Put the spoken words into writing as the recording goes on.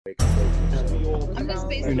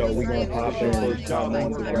You know, we're gonna hop in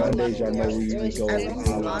Monday. Mondays, y'all know we go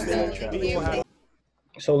over our group chat.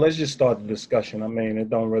 So let's just start the discussion. I mean, it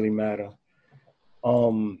don't really matter.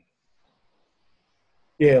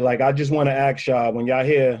 Yeah, like I just want to ask y'all, when y'all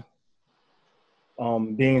hear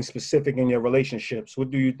being specific in your relationships,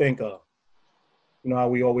 what do you think of? You know how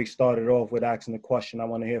we always started off with asking the question. I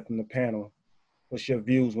want to hear from the panel. What's your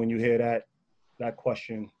views when you hear that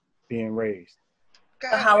question being raised?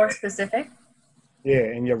 How we're specific?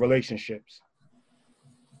 Yeah, in your relationships.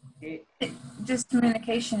 Just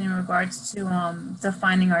communication in regards to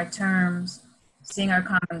defining our terms, seeing our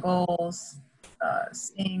common goals,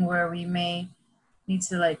 seeing where we may need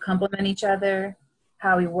to like complement each other,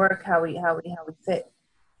 how we work, how we fit,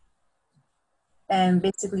 and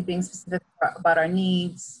basically being specific about our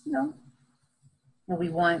needs. You know, what we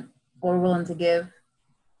want, what we're willing to give.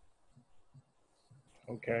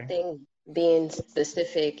 Okay. I think being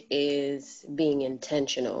specific is being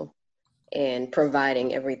intentional and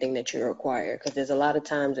providing everything that you require, because there's a lot of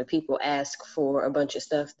times where people ask for a bunch of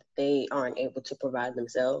stuff that they aren't able to provide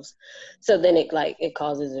themselves. So then it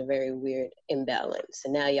causes a very weird imbalance,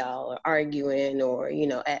 and now y'all are arguing or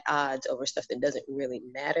at odds over stuff that doesn't really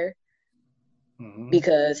matter.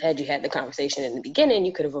 Because had you had the conversation in the beginning,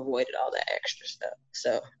 you could have avoided all that extra stuff.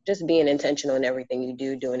 So just being intentional in everything you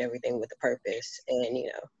do, doing everything with a purpose, and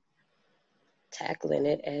tackling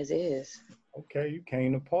it as is. Okay, you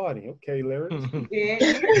came to party. Okay, Lyrics.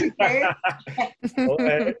 Yeah. Go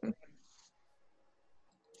ahead.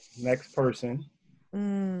 Next person.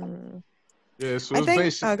 Yeah, so I it's think.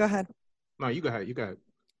 basic. Oh, go ahead. No, you go ahead. You got it.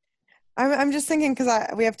 I'm just thinking because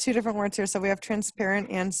we have two different words here. So we have transparent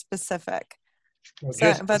and specific. Well,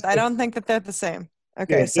 But I don't think that they're the same.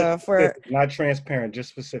 Okay, yeah, so if we're not transparent, just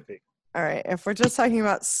specific. All right, if we're just talking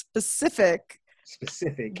about specific,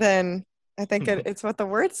 then I think it's what the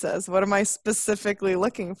word says. What am I specifically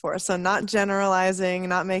looking for? So not generalizing,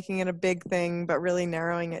 not making it a big thing, but really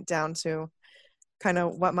narrowing it down to kind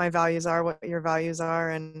of what my values are, what your values are,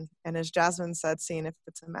 and as Jasmine said, seeing if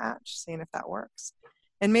it's a match, seeing if that works.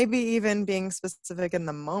 And maybe even being specific in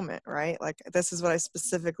the moment, right? Like, this is what I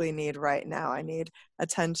specifically need right now. I need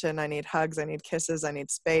attention, I need hugs, I need kisses, I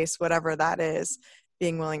need space, whatever that is.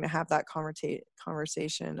 Being willing to have that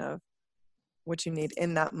conversation of what you need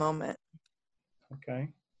in that moment. Okay.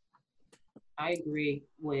 I agree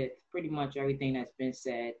with pretty much everything that's been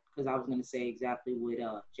said, because I was going to say exactly what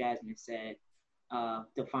Jasmine said,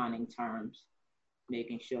 defining terms,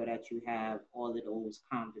 making sure that you have all of those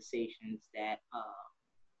conversations that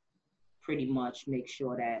pretty much make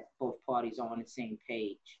sure that both parties are on the same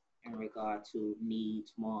page in regard to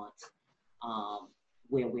needs, wants,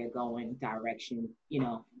 where we're going, direction,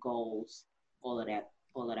 goals, all of that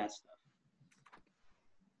stuff.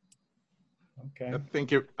 Okay.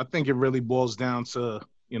 I think it really boils down to,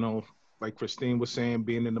 like Christine was saying,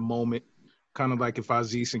 being in the moment. Kind of like if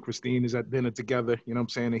Aziz and Christine is at dinner together, you know what I'm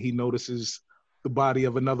saying, and he notices the body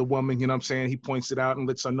of another woman, you know what I'm saying, he points it out and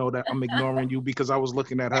lets her know that I'm ignoring you because I was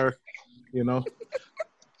looking at her,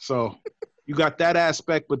 So you got that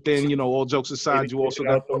aspect, but then, all jokes aside, you also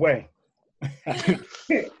got the way.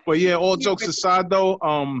 But yeah, all jokes aside though,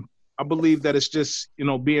 I believe that it's just,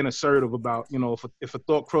 being assertive about, if a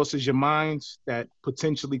thought crosses your mind that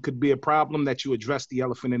potentially could be a problem, that you address the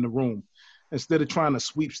elephant in the room. Instead of trying to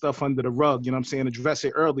sweep stuff under the rug, address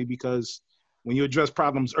it early, because when you address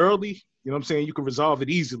problems early, you can resolve it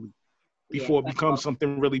easily before it becomes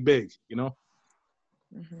something really big,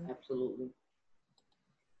 Absolutely.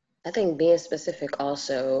 I think being specific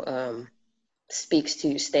also speaks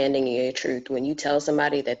to standing in your truth. When you tell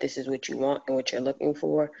somebody that this is what you want and what you're looking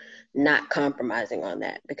for, not compromising on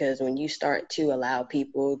that. Because when you start to allow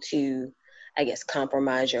people to,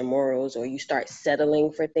 compromise your morals, or you start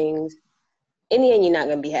settling for things, in the end, you're not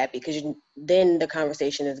going to be happy, because then the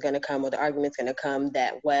conversation is going to come, or the argument's going to come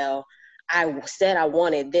that, well, I said I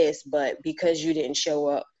wanted this, but because you didn't show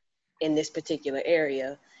up in this particular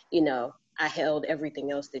area, I held everything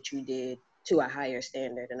else that you did to a higher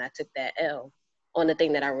standard, and I took that L on the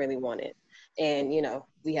thing that I really wanted. And,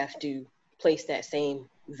 we have to place that same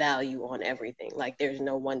value on everything. Like, there's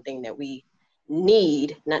no one thing that we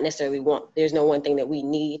need, not necessarily want, there's no one thing that we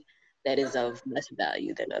need that is of less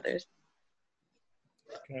value than others.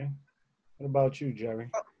 Okay. What about you, Jerry?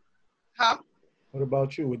 Huh? What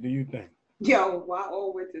about you? What do you think? Yo, why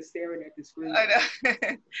always just staring at the screen? I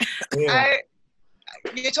know. Yeah.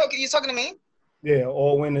 You're talking to me? Yeah,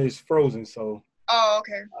 all winter is frozen, so. Oh,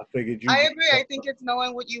 okay. I figured you. I agree. I think it's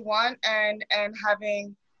knowing what you want and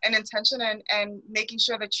having an intention and making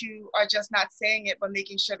sure that you are just not saying it, but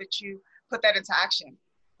making sure that you put that into action.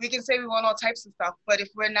 We can say we want all types of stuff, but if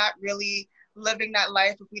we're not really living that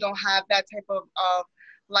life, if we don't have that type of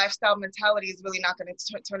lifestyle mentality, is really not going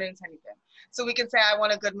to turn into anything. So we can say, I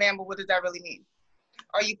want a good man, but what does that really mean?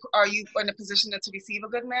 Are you in a position to receive a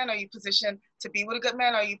good man? Are you positioned to be with a good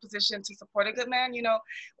man? Are you positioned to support a good man? You know,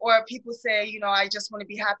 or people say, you know, I just want to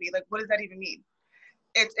be happy. Like, what does that even mean?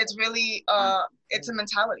 It's really it's a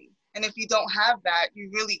mentality, and if you don't have that, you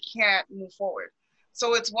really can't move forward.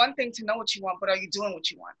 So it's one thing to know what you want, but are you doing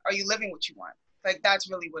what you want? Are you living what you want? Like, that's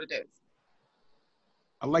really what it is.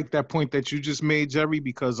 I like that point that you just made, Jerry,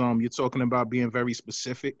 because you're talking about being very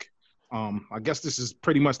specific. I guess this is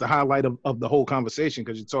pretty much the highlight of the whole conversation,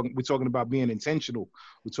 because we're talking about being intentional.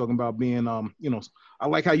 We're talking about being, you know, I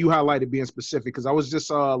like how you highlighted being specific, because I was just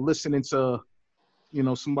listening to, you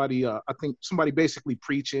know, somebody, I think somebody basically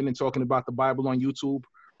preaching and talking about the Bible on YouTube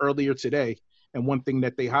earlier today. And one thing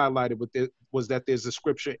that they highlighted with it was that there's a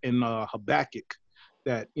scripture in Habakkuk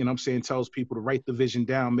that, you know what I'm saying, tells people to write the vision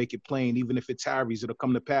down, make it plain, even if it tarries, it'll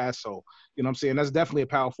come to pass. So, you know what I'm saying, that's definitely a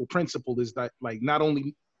powerful principle, is that, like,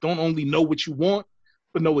 don't only know what you want,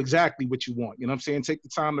 but know exactly what you want. You know what I'm saying? Take the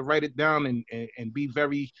time to write it down and be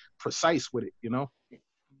very precise with it, you know?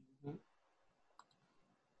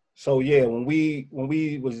 So yeah, when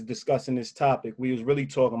we was discussing this topic, we was really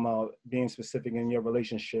talking about being specific in your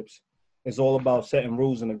relationships. It's all about setting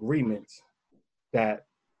rules and agreements that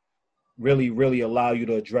really allow you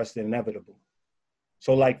to address the inevitable.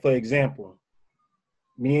 So like, for example,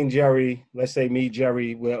 me and Jerry, let's say me,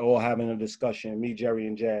 Jerry, we're all having a discussion, me, Jerry,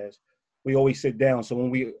 and Jazz. We always sit down. So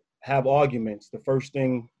when we have arguments, the first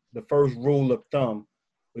rule of thumb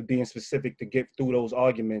with being specific to get through those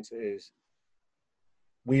arguments is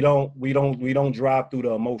we don't drive through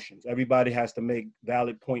the emotions. Everybody has to make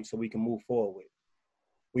valid points so we can move forward.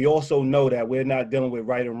 We also know that we're not dealing with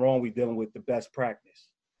right and wrong, we're dealing with the best practice.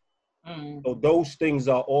 So those things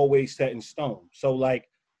are always set in stone. So like,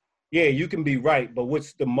 yeah, you can be right, but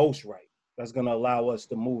what's the most right? That's going to allow us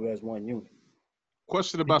to move as one unit.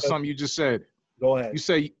 Question about something you just said. Go ahead.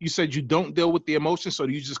 You said you don't deal with the emotions, so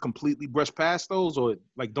do you just completely brush past those, or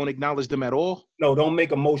like don't acknowledge them at all? No, don't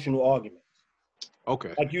make emotional arguments.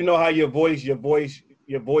 Okay. Like, you know how your voice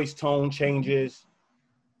tone changes.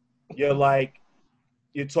 You're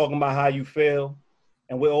talking about how you feel,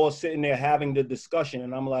 and we're all sitting there having the discussion,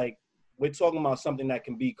 and I'm like, we're talking about something that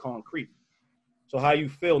can be concrete. So how you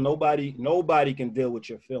feel, nobody can deal with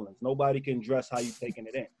your feelings. Nobody can address how you're taking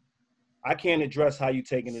it in. I can't address how you're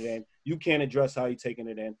taking it in. You can't address how you're taking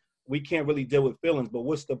it in. We can't really deal with feelings, but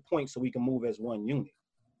what's the point so we can move as one unit?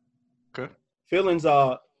 Okay. Feelings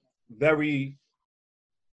are very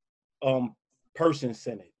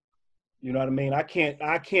person-centered. You know what I mean? I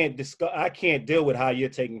can't deal with how you're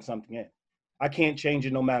taking something in. I can't change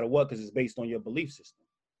it no matter what, because it's based on your belief system.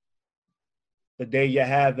 The day you're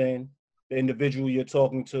having, the individual you're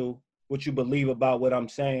talking to, what you believe about what I'm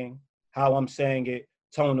saying, how I'm saying it,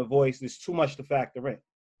 tone of voice, there's too much to factor in.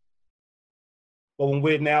 But when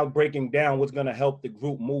we're now breaking down what's going to help the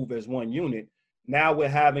group move as one unit, now we're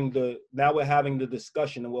having the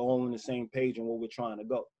discussion, and we're all on the same page and where we're trying to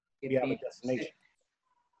go. We have a destination.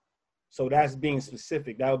 So that's being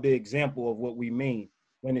specific. That would be an example of what we mean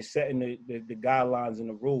when it's setting the guidelines and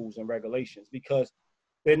the rules and regulations, because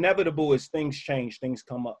the inevitable is things change, things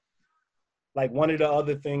come up. Like, one of the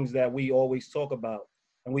other things that we always talk about,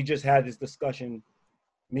 and we just had this discussion,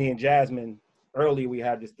 me and Jasmine, earlier we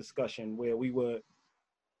had this discussion where we were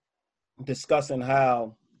discussing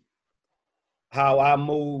how I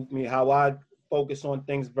move, how I focus on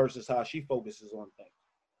things versus how she focuses on things.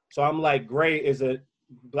 So I'm like,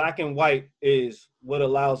 black and white is what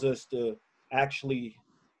allows us to actually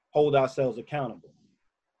hold ourselves accountable.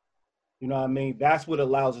 You know what I mean? That's what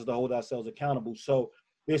allows us to hold ourselves accountable. So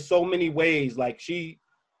there's so many ways, like,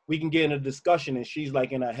 we can get in a discussion and she's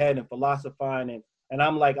like in her head and philosophizing, and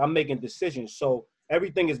I'm like, I'm making decisions. So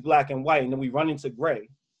everything is black and white, and then we run into gray.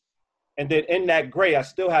 And then in that gray, I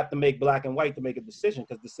still have to make black and white to make a decision,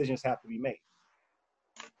 because decisions have to be made.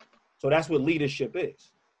 So that's what leadership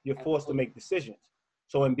is. You're forced to make decisions.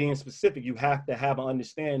 So in being specific, you have to have an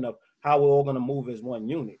understanding of how we're all going to move as one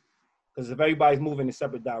unit. Because if everybody's moving in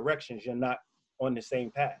separate directions, you're not on the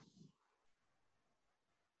same path.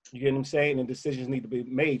 You get what I'm saying? And decisions need to be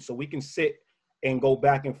made. So we can sit and go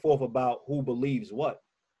back and forth about who believes what.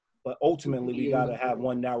 But ultimately, we got to have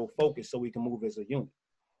one narrow focus so we can move as a unit.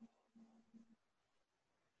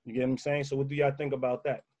 You get what I'm saying? So what do y'all think about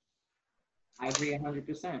that? I agree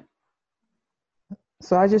 100%.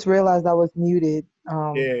 So I just realized I was muted.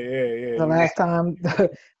 Yeah. The last time,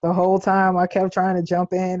 the whole time I kept trying to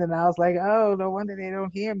jump in, and I was like, oh, no wonder they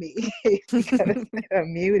don't hear me because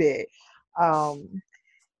I'm muted.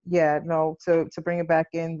 yeah, no, to bring it back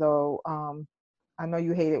in though, I know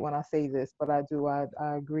you hate it when I say this, but I do. I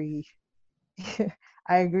agree.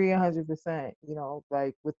 I agree 100%. You know,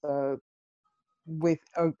 like with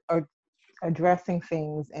addressing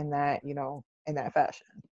things in that, you know, in that fashion.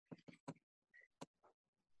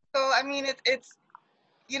 So I mean, it's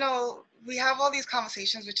you know, we have all these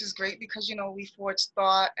conversations, which is great because, you know, we forge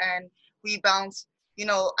thought and we bounce, you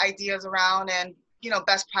know, ideas around and, you know,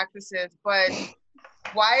 best practices. But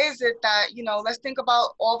why is it that, you know, let's think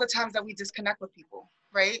about all the times that we disconnect with people,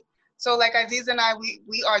 right? So like Aziz and I,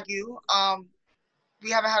 we argue. We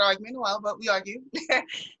haven't had an argument in a while, but we argue.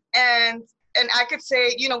 and I could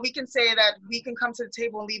say, you know, we can say that we can come to the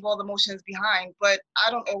table and leave all the emotions behind, but I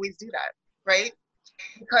don't always do that, right?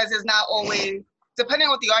 Because it's not always, depending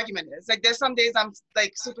on what the argument is. Like there's some days I'm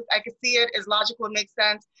like super, I can see it, it's logical, it makes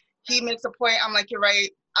sense. He makes a point, I'm like, you're right,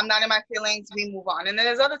 I'm not in my feelings, we move on. And then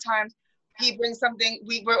there's other times he brings something,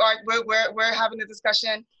 we're having a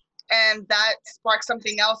discussion and that sparks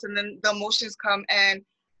something else, and then the emotions come, and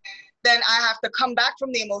then I have to come back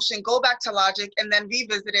from the emotion, go back to logic, and then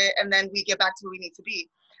revisit it, and then we get back to where we need to be.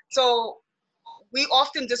 So we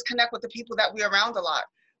often disconnect with the people that we're around a lot.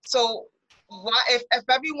 So why, if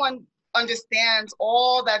everyone understands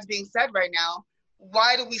all that's being said right now,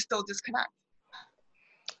 why do we still disconnect?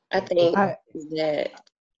 I think that,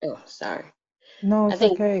 oh, sorry. No, it's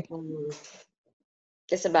okay.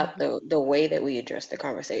 It's about the way that we address the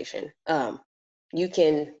conversation. You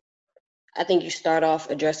can, I think you start off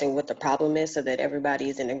addressing what the problem is so that everybody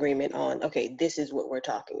is in agreement on, okay, this is what we're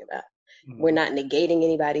talking about. We're not negating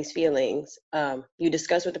anybody's feelings. You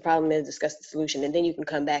discuss what the problem is, discuss the solution, and then you can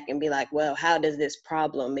come back and be like, well, how does this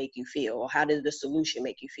problem make you feel? Or how does the solution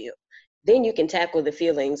make you feel? Then you can tackle the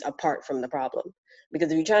feelings apart from the problem. Because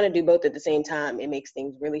if you're trying to do both at the same time, it makes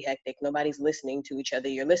things really hectic. Nobody's listening to each other.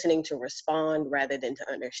 You're listening to respond rather than to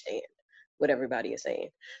understand what everybody is saying.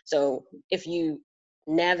 So if you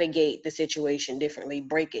navigate the situation differently,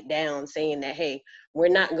 break it down, saying that, hey, we're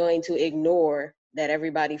not going to ignore that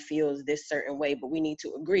everybody feels this certain way, but we need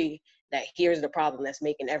to agree that here's the problem that's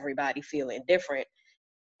making everybody feel indifferent.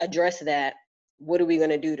 Address that. What are we going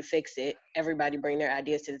to do to fix it? Everybody bring their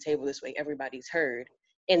ideas to the table, this way everybody's heard.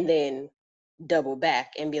 And then double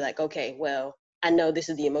back and be like, okay, well, I know this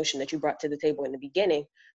is the emotion that you brought to the table in the beginning.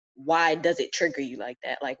 Why does it trigger you like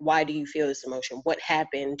that? Like, why do you feel this emotion? What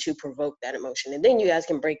happened to provoke that emotion? And then you guys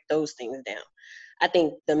can break those things down. I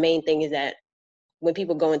think the main thing is that when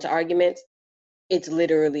people go into arguments, it's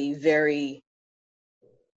literally very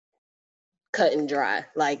cut and dry.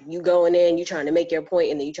 Like, you going in, you trying to make your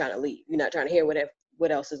point, and then you trying to leave. You're not trying to hear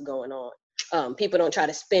what else is going on. People don't try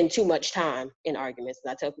to spend too much time in arguments.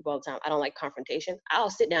 And I tell people all the time, I don't like confrontation. I'll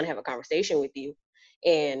sit down and have a conversation with you,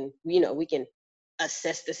 and you know, we can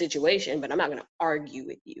assess the situation, but I'm not going to argue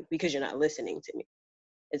with you because you're not listening to me.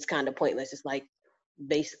 It's kind of pointless. It's like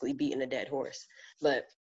basically beating a dead horse. But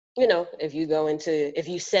you know, if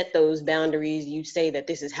you set those boundaries, you say that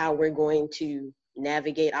this is how we're going to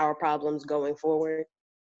navigate our problems going forward,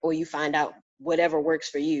 or you find out whatever works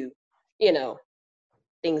for you, you know,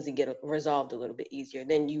 things to get resolved a little bit easier.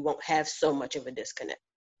 Then you won't have so much of a disconnect.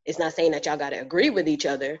 It's not saying that y'all got to agree with each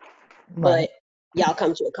other, but y'all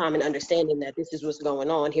come to a common understanding that this is what's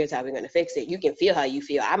going on. Here's how we're going to fix it. You can feel how you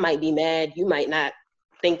feel. I might be mad. You might not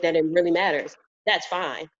think that it really matters. That's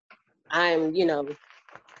fine.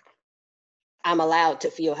 I'm allowed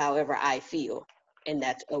to feel however I feel, and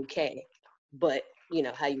that's okay. But, you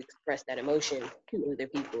know, how you express that emotion to other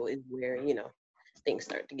people is where, you know, things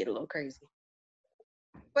start to get a little crazy.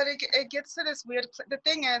 But it gets to this weird. The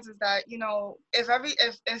thing is that, you know, if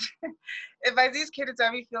Aziz catered to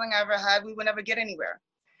every feeling I ever had, we would never get anywhere,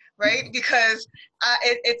 right? Because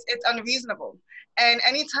it's unreasonable. And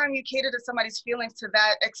anytime you cater to somebody's feelings to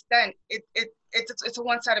that extent, it's a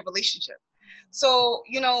one-sided relationship. So,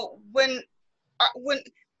 you know, when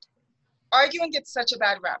arguing gets such a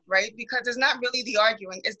bad rap, right? Because it's not really the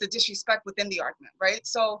arguing, it's the disrespect within the argument, right?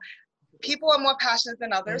 So people are more passionate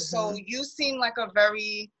than others. So you seem like a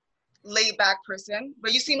very laid back person,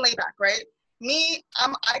 but you seem laid back, right? Me,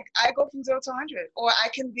 I go from 0 to 100, or I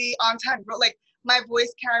can be on 10, bro. Like, my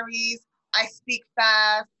voice carries, I speak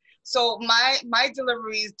fast. So my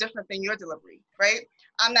delivery is different than your delivery, right?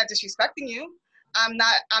 I'm not disrespecting you. I'm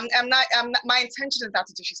not, my intention is not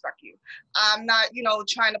to disrespect you. I'm not, you know,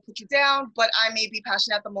 trying to put you down, but I may be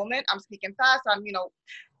passionate at the moment. I'm speaking fast. I'm, you know,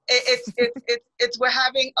 it's we're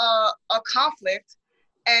having a conflict,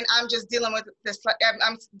 and I'm just dealing with this.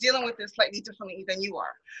 I'm dealing with this slightly differently than you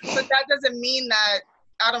are. But that doesn't mean that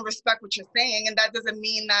I don't respect what you're saying, and that doesn't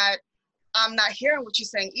mean that I'm not hearing what you're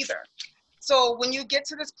saying either. So when you get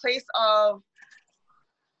to this place of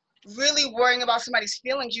really worrying about somebody's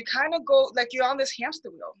feelings, you kind of go, like, you're on this hamster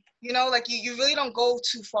wheel, you know, like you really don't go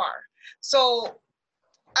too far. So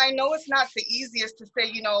I know it's not the easiest to say,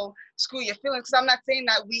 you know, screw your feelings, because I'm not saying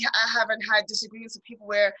that I haven't had disagreements with people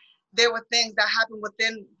where there were things that happened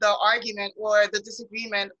within the argument or the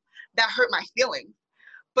disagreement that hurt my feelings.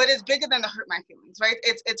 But it's bigger than the hurt my feelings, right?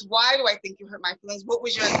 It's why do I think you hurt my feelings? What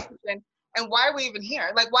was your intention? And why are we even here?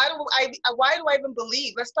 Like, why do I even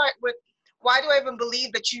believe? Let's start with, why do I even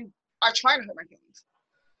believe that you are trying to hurt my feelings?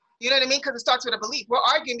 You know what I mean? Because it starts with a belief. We're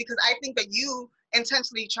arguing because I think that you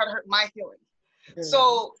intentionally try to hurt my feelings. Mm-hmm.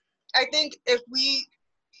 So I think if we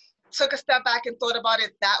took a step back and thought about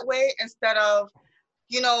it that way, instead of,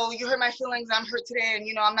 you know, you hurt my feelings, I'm hurt today, and,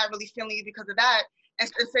 you know, I'm not really feeling you because of that.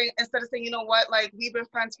 Instead of saying, you know what, like, we've been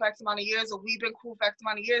friends for X amount of years, or we've been cool for X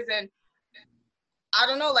amount of years, and I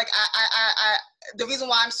don't know, like, I the reason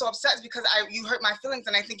why I'm so upset is because you hurt my feelings,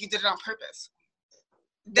 and I think you did it on purpose.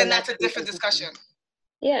 Then that's a different discussion.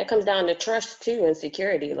 Yeah, it comes down to trust too, and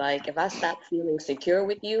security. Like, if I stop feeling secure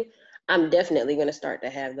with you, I'm definitely going to start to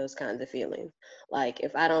have those kinds of feelings. Like,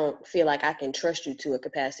 if I don't feel like I can trust you to a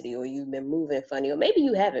capacity, or you've been moving funny, or maybe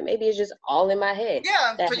you haven't, maybe it's just all in my head.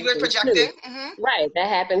 Yeah, you're projecting. Mm-hmm. Right, that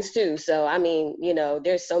happens too. So, I mean, you know,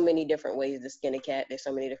 there's so many different ways to skin a cat. There's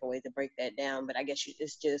so many different ways to break that down. But I guess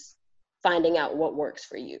it's just finding out what works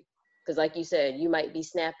for you. Because like you said, you might be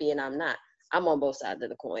snappy and I'm not. I'm on both sides of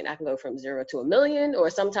the coin. I can go from 0 to 1,000,000, or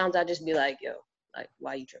sometimes I just be like, yo, like,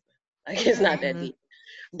 why are you tripping? Like, it's not that deep.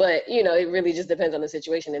 But, you know, it really just depends on the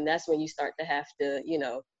situation. And that's when you start to have to, you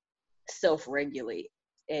know, self-regulate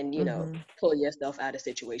and, you know, pull yourself out of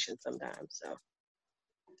situations sometimes. So,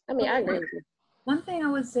 I mean, I agree with you. One thing I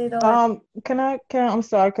would say though. I'm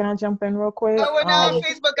sorry, can I jump in real quick? Oh, we're now on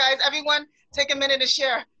Facebook, guys. Everyone, take a minute to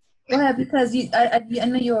share. Go ahead, because I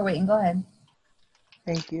know you were waiting. Go ahead.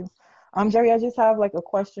 Thank you. Jerry, I just have like a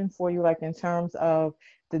question for you, like in terms of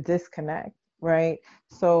the disconnect, right?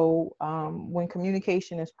 So when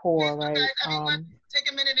communication is poor, right? Guys, everyone,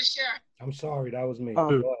 take a minute to share. I'm sorry, that was me.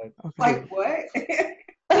 Oh, go ahead. Okay. Like what?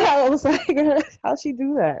 I was like, how'd she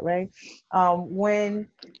do that, right? When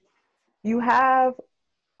you have,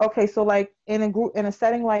 okay, so like in a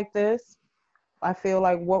setting like this, I feel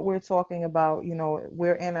like what we're talking about, you know,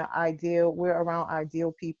 we're around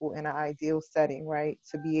ideal people in an ideal setting, right?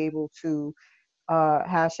 To be able to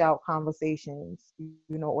hash out conversations,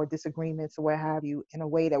 you know, or disagreements or what have you, in a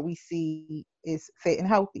way that we see is fit and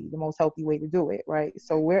healthy, the most healthy way to do it, right?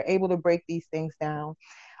 So we're able to break these things down.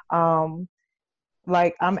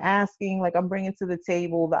 Like I'm bringing to the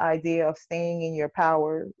table the idea of staying in your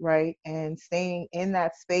power, right? And staying in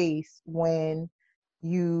that space when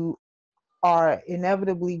you are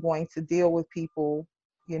inevitably going to deal with people,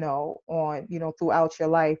 you know, throughout your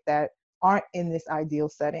life that aren't in this ideal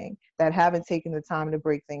setting, that haven't taken the time to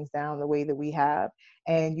break things down the way that we have.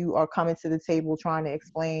 And you are coming to the table trying to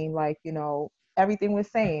explain, like, you know, everything we're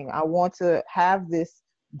saying. I want to have this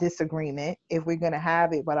disagreement if we're going to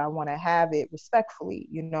have it, but I want to have it respectfully.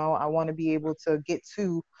 You know, I want to be able to get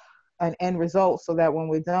to an end result so that when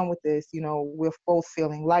we're done with this, you know, we're both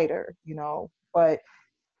feeling lighter, you know. But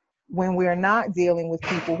when we're not dealing with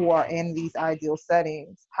people who are in these ideal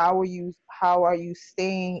settings, how are you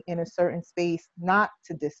staying in a certain space not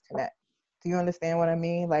to disconnect? Do you understand what I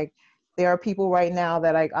mean? Like, there are people right now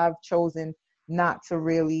that I've chosen not to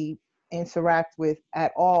really interact with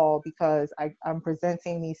at all, because I'm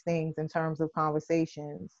presenting these things in terms of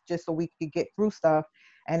conversations just so we could get through stuff.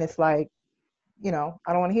 And it's like, you know,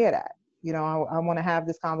 I don't want to hear that. You know, I want to have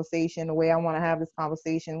this conversation the way I want to have this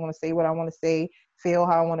conversation. I want to say what I want to say, feel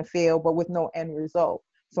how I want to feel, but with no end result.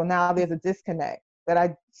 So now there's a disconnect that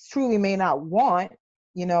I truly may not want,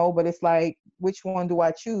 you know, but it's like, which one do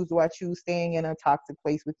I choose? Do I choose staying in a toxic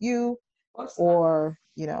place with you, or,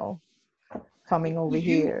 you know, coming over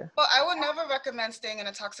here? Well, I would never recommend staying in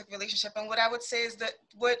a toxic relationship. And what I would say is that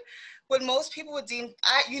what most people would deem,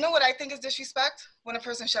 you know what I think is disrespect? When a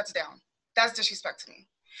person shuts down. That's disrespect to me.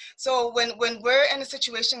 So when we're in a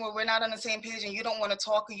situation where we're not on the same page and you don't want to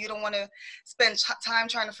talk, or you don't want to spend time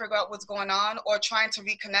trying to figure out what's going on, or trying to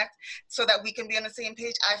reconnect so that we can be on the same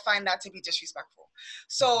page, I find that to be disrespectful.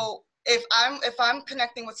 So if I'm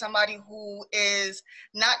connecting with somebody who is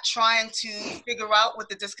not trying to figure out what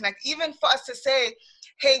the disconnect, even for us to say,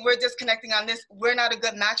 hey, we're disconnecting on this, we're not a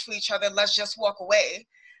good match for each other, let's just walk away,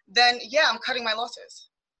 then yeah, I'm cutting my losses.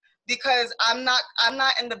 Because I'm not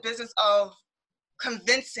in the business of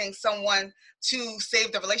convincing someone to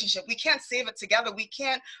save the relationship. We can't save it together. We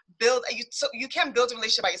can't build, you can't build a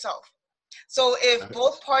relationship by yourself. So if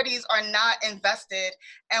both parties are not invested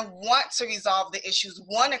and want to resolve the issues,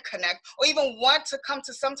 want to connect, or even want to come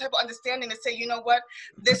to some type of understanding to say, you know what,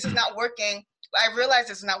 this is not working. I realize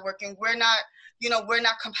this is not working. We're not, we're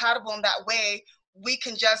not compatible in that way. We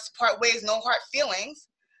can just part ways, no hard feelings.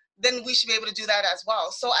 Then we should be able to do that as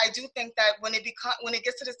well. So I do think that when it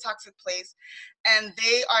gets to this toxic place and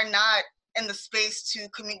they are not in the space to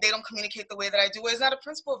they don't communicate the way that I do, or it's not a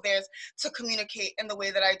principle of theirs to communicate in the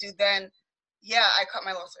way that I do, then yeah, I cut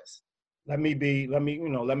my losses. Let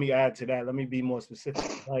me add to that. Let me be more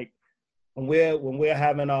specific. Like when we're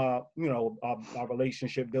having our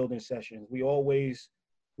relationship building sessions, we always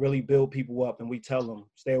really build people up and we tell them,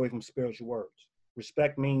 stay away from spiritual words.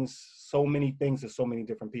 Respect means so many things to so many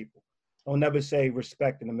different people. Don't never say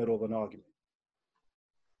respect in the middle of an argument.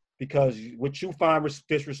 Because what you find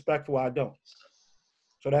disrespectful, I don't.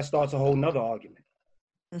 So that starts a whole nother argument.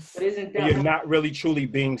 But isn't that you're not really truly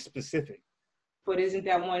being specific? But isn't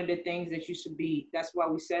that one of the things that you should be? That's why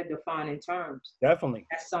we said defining terms. Definitely.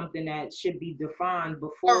 That's something that should be defined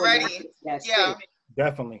before. Already. Yeah.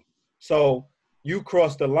 Definitely. So you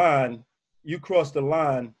cross the line. You cross the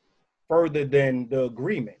line further than the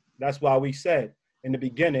agreement. That's why we said in the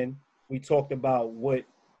beginning we talked about what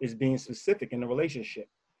is being specific in the relationship.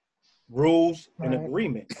 Rules and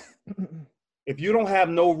agreements. If you don't have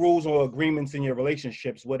no rules or agreements in your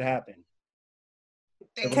relationships, what happens?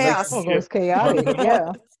 Chaos. Oh, it's chaotic.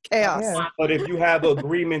 Yeah. Chaos. Yeah. But if you have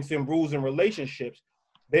agreements and rules and relationships,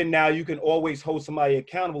 then now you can always hold somebody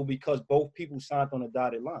accountable because both people signed on a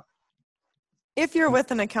dotted line. If you're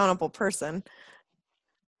with an accountable person.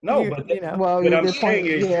 No, what I'm saying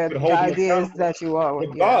is you could hold the them idea is accountable that you are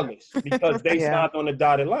regardless because they Yeah. signed on the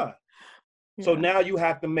dotted line. So now you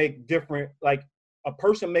have to make different, like a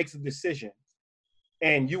person makes a decision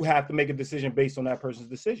and you have to make a decision based on that person's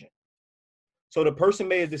decision. So the person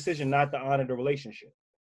made a decision not to honor the relationship.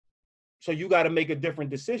 So you got to make a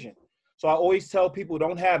different decision. So I always tell people,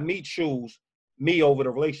 don't have me choose me over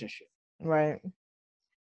the relationship. Right.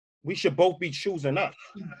 We should both be choosing us.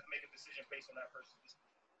 You have to make a decision based on that person's decision.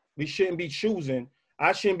 We shouldn't be choosing,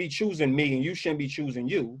 I shouldn't be choosing me and you shouldn't be choosing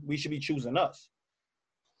you. We should be choosing us.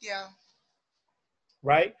 Yeah.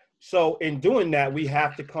 Right? So in doing that, we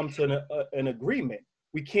have to come to an agreement.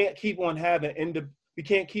 We can't keep on having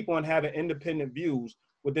independent views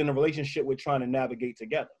within the relationship we're trying to navigate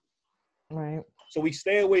together. Right. So we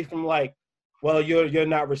stay away from like, well, you're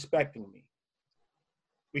not respecting me.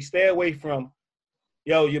 We stay away from,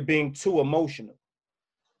 you're being too emotional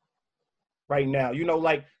right now.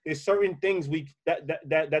 Like there's certain things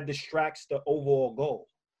that distracts the overall goal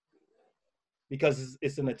because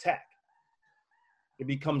it's an attack. It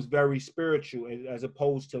becomes very spiritual as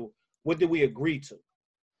opposed to what did we agree to?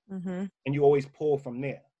 Mm-hmm. And you always pull from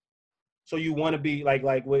there. So you want to be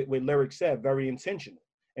like what Lyric said, very intentional.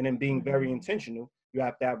 And in being very intentional, you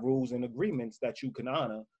have to have rules and agreements that you can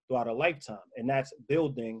honor throughout a lifetime. And that's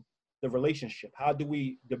building the relationship. How do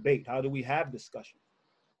we debate? How do we have discussion?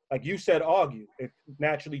 Like you said, argue. It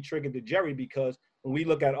naturally triggered the Jerry because when we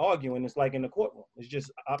look at arguing, it's like in the courtroom. It's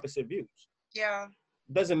just opposite views. Yeah.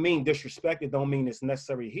 Doesn't mean disrespect. It don't mean it's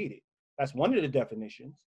necessarily heated. That's one of the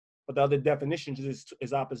definitions. But the other definition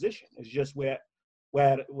is opposition. It's just we're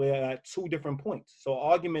at two different points. So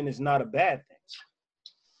argument is not a bad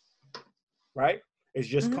thing, right? It's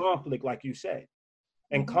just conflict, like you said,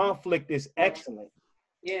 and conflict is excellent.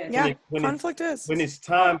 Yeah. Conflict is when it's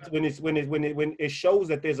time. When it shows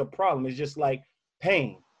that there's a problem. It's just like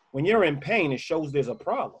pain. When you're in pain, it shows there's a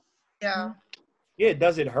problem. Yeah. Yeah.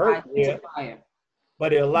 Does it hurt? Yeah.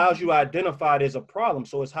 But it allows you to identify it as a problem.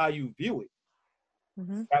 So it's how you view it.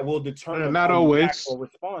 That will determine not how always you act or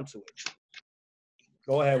respond to it.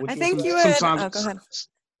 Go ahead. I think you would. Sometimes, go ahead.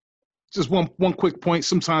 Just one quick point.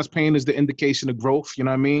 Sometimes pain is the indication of growth. You know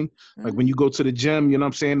what I mean? Like when you go to the gym, you know what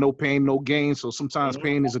I'm saying? No pain, no gain. So sometimes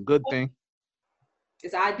pain is a good thing.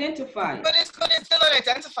 It's identified. But it's still an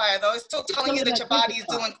identifier, though. It's still telling you that your body is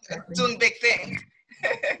doing big things.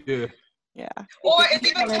 Yeah. Yeah. Or it's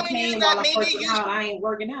even telling you that maybe I ain't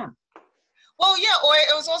working out. Well, yeah. Or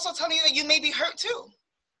it was also telling you that you may be hurt too.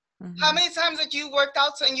 How many times that you worked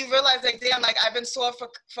out and you realized like, damn, like I've been sore for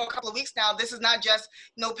a couple of weeks now. This is not just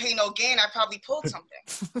no pain, no gain. I probably pulled something.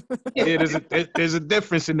 Yeah, there's a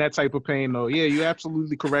difference in that type of pain, though. Yeah, you're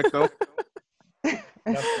absolutely correct, though.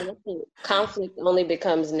 Conflict only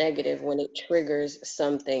becomes negative when it triggers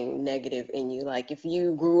something negative in you. Like if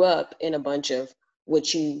you grew up in a bunch of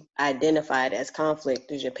what you identified as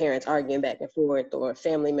conflict, as your parents arguing back and forth or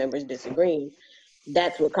family members disagreeing,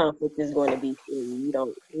 that's what conflict is going to be for you. You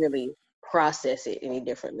don't really process it any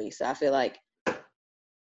differently. So I feel like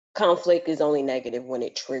conflict is only negative when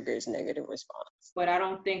it triggers negative response. But I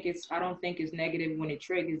don't think it's negative when it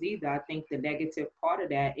triggers either. I think the negative part of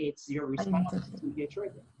that, it's your response to your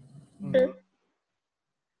trigger. Mm-hmm.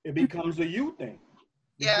 It becomes a you thing.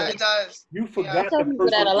 Yeah, it does. You forgot the person.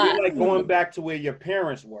 You're like going back to where your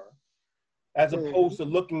parents were, as opposed to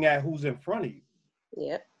looking at who's in front of you.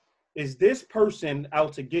 Yeah. Is this person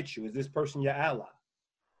out to get you? Is this person your ally?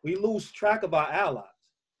 We lose track of our allies.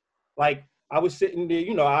 Like, I was sitting there,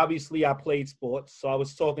 you know, obviously I played sports. So I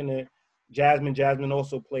was talking to Jasmine. Jasmine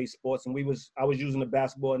also plays sports. And I was using the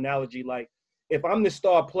basketball analogy. Like, if I'm the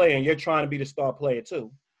star player and you're trying to be the star player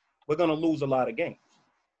too, we're going to lose a lot of games.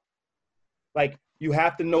 Like, you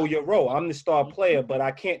have to know your role. I'm the star player, but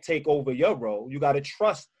I can't take over your role. You got to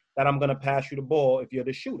trust that I'm going to pass you the ball if you're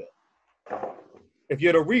the shooter. If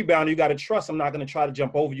you're the rebounder, you got to trust I'm not going to try to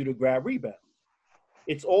jump over you to grab rebound.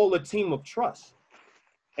 It's all a team of trust.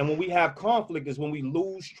 And when we have conflict is when we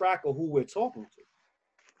lose track of who we're talking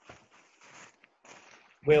to.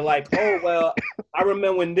 We're like, oh, well, I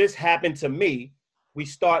remember when this happened to me. We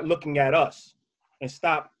start looking at us and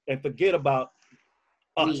stop and forget about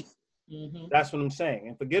us. Mm-hmm. That's what I'm saying.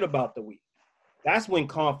 And forget about the we. That's when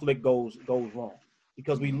conflict goes wrong,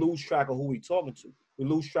 because we lose track of who we're talking to. We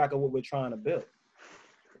lose track of what we're trying to build.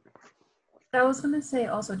 I was going to say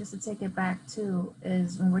also, just to take it back too,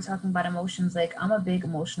 is when we're talking about emotions, like I'm a big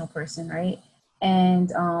emotional person, right?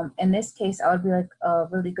 And in this case, I would be like a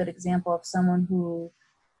really good example of someone who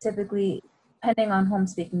typically, depending on who I'm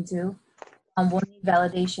speaking to, will need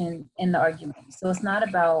validation in the argument. So it's not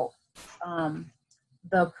about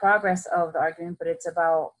the progress of the argument, but it's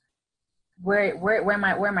about where am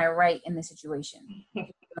I right in the situation? I'm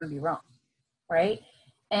going to be wrong, right?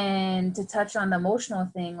 And to touch on the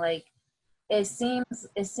emotional thing, like, it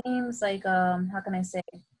seems like, how can I say,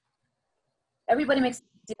 everybody makes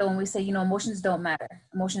a deal when we say, you know, emotions don't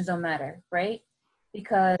matter, right?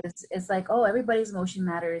 Because it's like, oh, everybody's emotion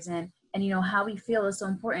matters, and you know, how we feel is so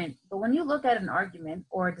important. But when you look at an argument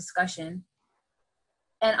or a discussion,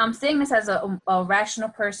 and I'm saying this as a rational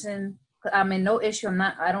person, I'm in no issue,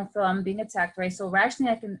 I don't feel I'm being attacked, right? So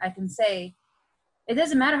rationally, I can say, it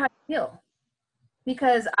doesn't matter how you feel.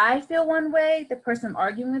 Because I feel one way, the person I'm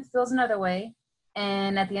arguing with feels another way.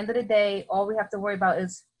 And at the end of the day, all we have to worry about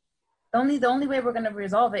is the only way we're going to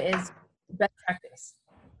resolve it is best practice,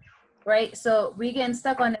 right? So we getting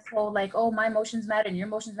stuck on this whole like, oh, my emotions matter and your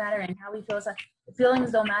emotions matter and how we feel. Like,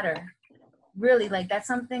 feelings don't matter. Really, like, that's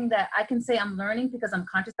something that I can say I'm learning because I'm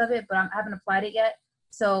conscious of it, but I haven't applied it yet.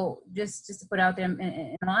 So just to put out there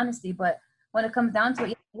in honesty, but when it comes down to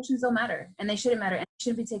it, emotions don't matter, and they shouldn't matter, and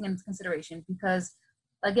shouldn't be taken into consideration, because,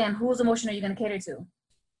 again, whose emotion are you going to cater to?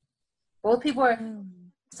 Both people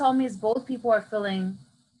are feeling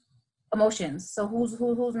emotions. So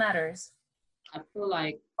whose matters? I feel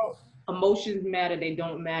like emotions matter. They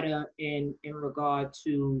don't matter in regard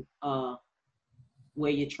to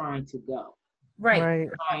where you're trying to go. Right.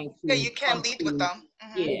 Yeah, you can't lead with them.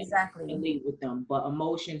 Mm-hmm. Yeah, exactly. And lead with them, but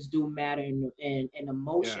emotions do matter, and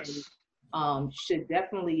emotions. Yes. Should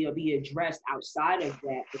definitely be addressed outside of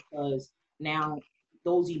that, because now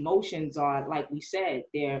those emotions are, like we said,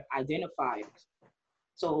 they're identifiers.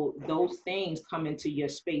 So those things come into your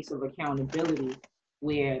space of accountability,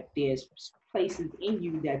 where there's places in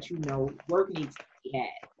you that, you know, work needs to be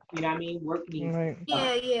had. You know what I mean? Work needs to be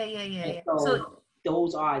done. Yeah. So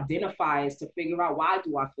those are identifiers to figure out, why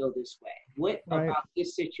do I feel this way? What about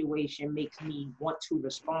this situation makes me want to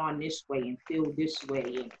respond this way and feel this way?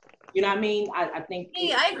 And you know what I mean? I think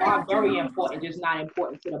they are very important, just not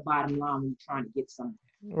important to the bottom line when you're trying to get somewhere.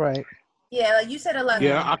 Right. Yeah, like you said a lot.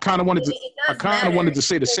 Yeah, I kind of wanted to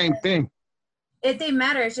say the same thing. They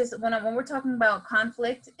matter. It's just when we're talking about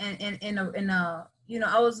conflict and in a you know,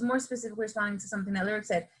 I was more specifically responding to something that Lyric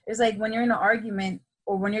said. It's like when you're in an argument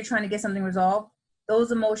or when you're trying to get something resolved,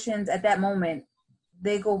 those emotions at that moment,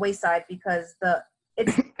 they go wayside, because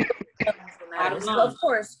it's so of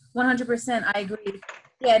course, 100%, I agree.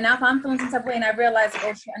 Yeah, now if I'm feeling some type of way and I realize,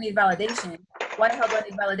 oh shit, I need validation. Why the hell do I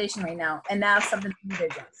need validation right now? And now something to do.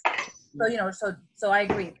 So, you know, so I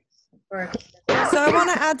agree. So I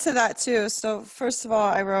want to add to that too. So first of all,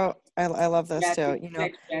 I love this too. You know,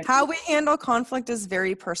 how we handle conflict is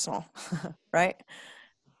very personal, right?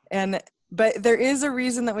 But there is a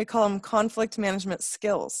reason that we call them conflict management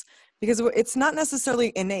skills, because it's not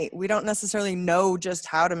necessarily innate. We don't necessarily know just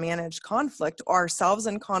how to manage conflict, ourselves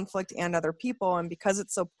in conflict and other people. And because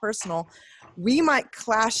it's so personal, we might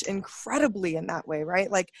clash incredibly in that way, right?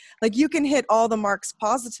 Like you can hit all the marks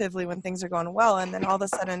positively when things are going well, and then all of a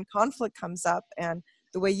sudden conflict comes up, and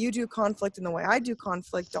the way you do conflict and the way I do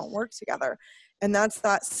conflict don't work together. And that's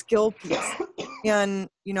that skill piece. And,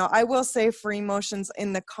 you know, I will say for emotions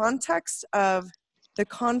in the context of the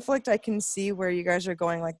conflict, I can see where you guys are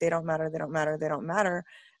going, like, they don't matter, they don't matter, they don't matter.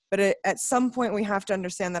 But at some point we have to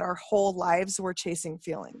understand that our whole lives we're chasing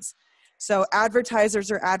feelings. So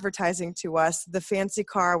advertisers are advertising to us the fancy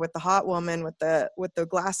car with the hot woman with the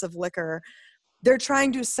glass of liquor. They're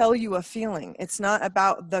trying to sell you a feeling. It's not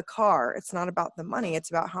about the car. It's not about the money. It's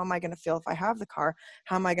about how am I going to feel if I have the car?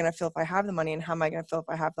 How am I going to feel if I have the money? And how am I going to feel if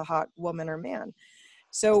I have the hot woman or man?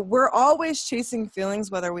 So we're always chasing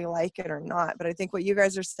feelings, whether we like it or not. But I think what you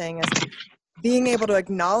guys are saying is being able to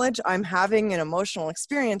acknowledge I'm having an emotional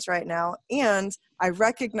experience right now, and I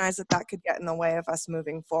recognize that that could get in the way of us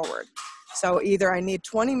moving forward. So either I need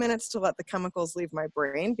 20 minutes to let the chemicals leave my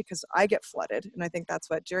brain because I get flooded. And I think that's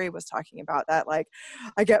what Jerry was talking about, that like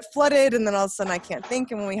I get flooded and then all of a sudden I can't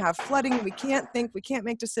think. And when we have flooding, we can't think, we can't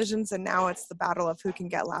make decisions. And now it's the battle of who can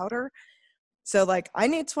get louder. So like, I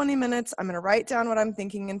need 20 minutes. I'm going to write down what I'm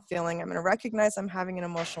thinking and feeling. I'm going to recognize I'm having an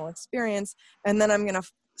emotional experience. And then I'm going to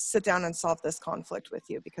sit down and solve this conflict with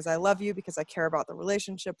you because I love you, because I care about the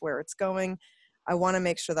relationship, where it's going. I want to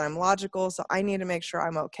make sure that I'm logical. So I need to make sure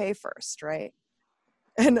I'm okay first. Right.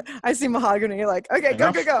 And I see Mahogany like, okay,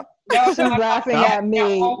 go. She's laughing at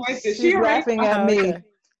me. She's laughing at me. Okay.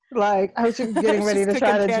 Like I was just getting ready to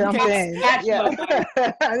try to jump in. Yeah.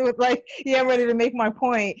 I was like, yeah, I'm ready to make my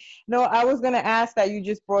point. No, I was going to ask that you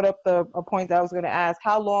just brought up a point that I was going to ask.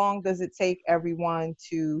 How long does it take everyone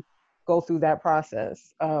to go through that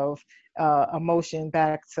process of emotion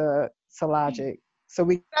back to logic, so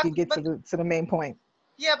we can get to the main point?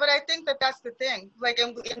 Yeah, but I think that's the thing. Like,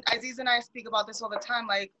 and Aziz and I speak about this all the time.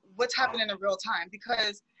 Like, what's happening in real time?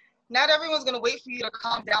 Because not everyone's gonna wait for you to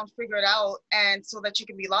calm down, figure it out, and so that you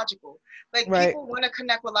can be logical. Like, right. People want to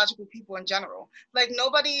connect with logical people in general. Like,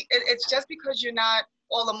 nobody. It's just because you're not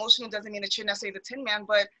all emotional doesn't mean that you're necessarily the Tin Man.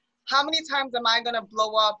 But how many times am I gonna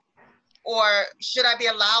blow up, or should I be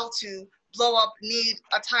allowed to blow up? Need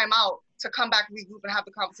a timeout to come back, regroup, and have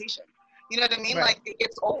the conversation. You know what I mean? Right. Like,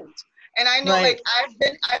 it's old. And I know, right. Like,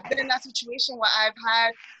 I've been in that situation where I've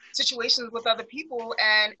had situations with other people,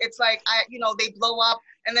 and it's like they blow up,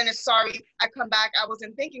 and then it's sorry, I come back, I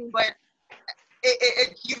wasn't thinking, but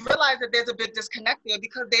you realize that there's a big disconnect there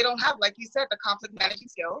because they don't have, like you said, the conflict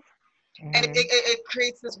management skills, mm-hmm. And it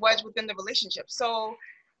creates this wedge within the relationship. So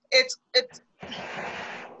it's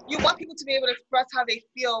you want people to be able to express how they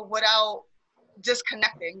feel without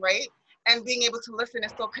disconnecting, right? And being able to listen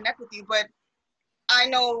and still connect with you. But I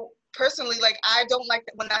know personally, like, I don't like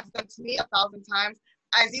that when that's done to me 1,000 times.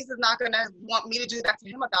 Aziz is not gonna want me to do that to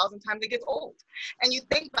him 1,000 times. It gets old. And you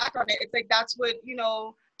think back on it, it's like that's what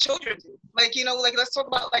children do. Like, like, let's talk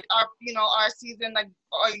about like our season. Like,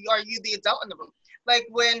 are you the adult in the room? Like,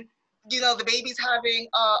 when the baby's having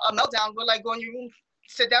a meltdown, we're like, go in your room,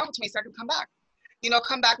 sit down for 20 seconds, come back.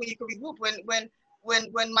 Come back when you can regroup.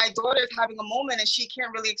 When my daughter is having a moment and she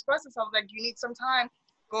can't really express herself, like, you need some time.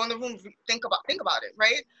 Go in the room, think about it,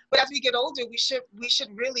 right? But as we get older, we should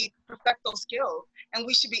really perfect those skills, and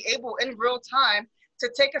we should be able in real time to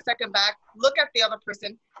take a second back, look at the other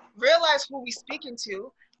person, realize who we're speaking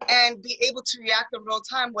to, and be able to react in real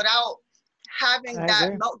time without having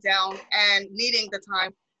that meltdown and needing the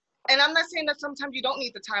time. And I'm not saying that sometimes you don't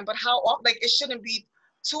need the time, but how often? Like, it shouldn't be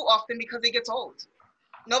too often because it gets old.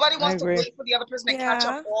 Nobody wants to wait for the other person to catch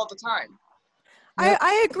up all the time.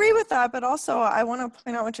 I agree with that, but also I want to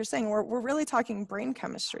point out what you're saying. We're really talking brain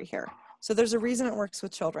chemistry here. So there's a reason it works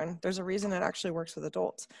with children. There's a reason it actually works with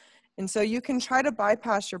adults. And so you can try to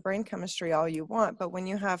bypass your brain chemistry all you want, but when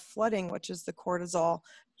you have flooding, which is the cortisol,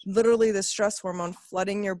 literally the stress hormone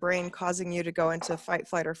flooding your brain, causing you to go into fight,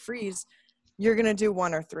 flight, or freeze, you're going to do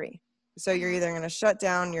one or three. So you're either going to shut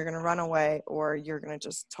down, you're going to run away, or you're going to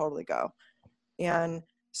just totally go. And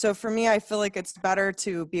so for me, I feel like it's better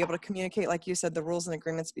to be able to communicate, like you said, the rules and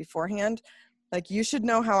agreements beforehand. Like, you should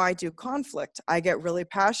know how I do conflict. I get really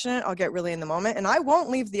passionate. I'll get really in the moment, and I won't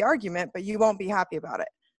leave the argument, but you won't be happy about it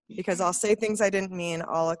because I'll say things I didn't mean.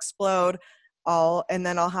 I'll explode. And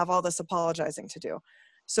then I'll have all this apologizing to do.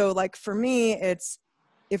 So like, for me, it's,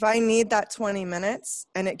 if I need that 20 minutes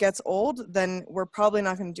and it gets old, then we're probably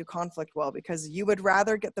not going to do conflict well, because you would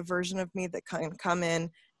rather get the version of me that can come in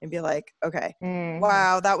and be like, okay,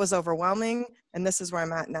 wow, that was overwhelming, and this is where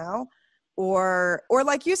I'm at now. Or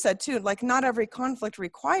like you said too, like, not every conflict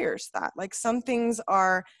requires that. Like, some things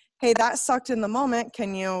are, hey, that sucked in the moment.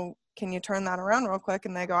 Can you turn that around real quick?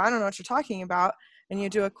 And they go, I don't know what you're talking about. And you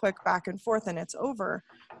do a quick back and forth and it's over.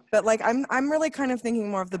 But like, I'm really kind of thinking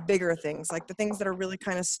more of the bigger things, like the things that are really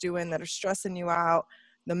kind of stewing, that are stressing you out,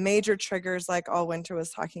 the major triggers like All Winter was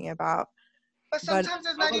talking about. But sometimes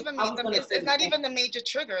it's not even it's not even the major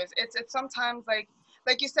triggers. It's sometimes like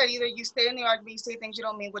you said, either you stay in the argument, you say things you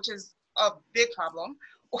don't mean, which is a big problem,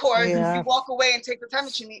 or you walk away and take the time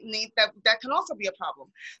that you need. That can also be a problem.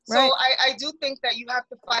 So I do think that you have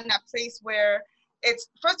to find that place where it's,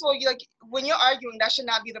 first of all, you like when you're arguing, that should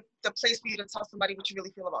not be the place for you to tell somebody what you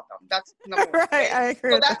really feel about them. That's number one. Right, I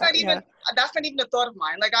agree. So that's not even a thought of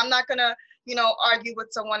mine. Like I'm not gonna, argue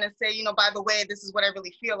with someone and say, by the way, this is what I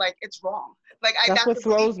really feel. Like it's wrong. Like that's what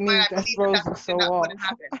throws me. That throws me so off. Wouldn't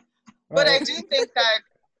happen. But I do think that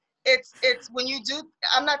it's when you do.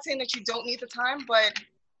 I'm not saying that you don't need the time, but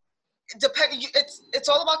it's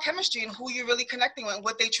all about chemistry and who you're really connecting with,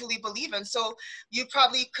 what they truly believe in. So you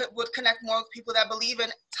probably would connect more with people that believe in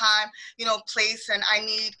time, place, and I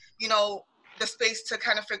need, the space to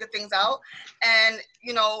kind of figure things out. And,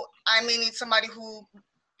 I may need somebody who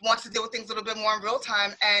wants to deal with things a little bit more in real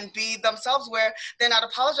time and be themselves, where they're not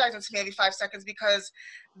apologizing to me every 5 seconds because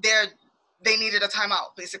they needed a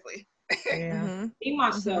timeout, basically. Yeah. Me,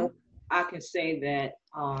 myself, I can say that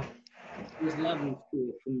there's levels to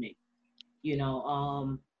it for me.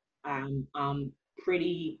 I'm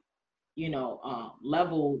pretty,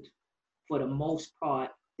 leveled for the most part,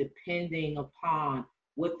 depending upon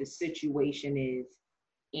what the situation is.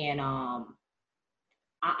 And I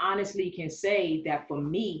honestly can say that for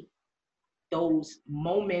me, those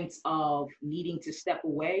moments of needing to step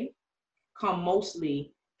away come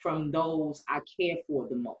mostly from those I care for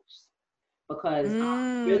the most, because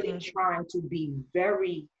I'm really trying to be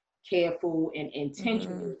very careful and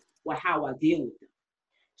intentional with how I deal with them.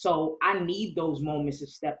 So I need those moments of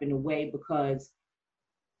stepping away because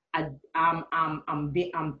I'm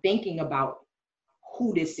thinking about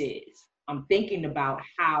who this is. I'm thinking about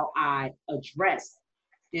how I address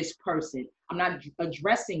this person. I'm not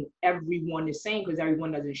addressing everyone the same because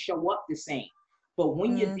everyone doesn't show up the same. But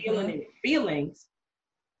when you're dealing in feelings,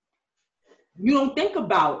 you don't think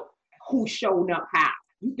about who's showing up how.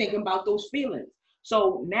 You think about those feelings.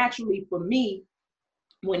 So naturally for me,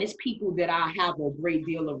 when it's people that I have a great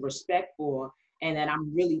deal of respect for and that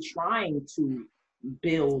I'm really trying to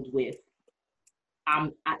build with,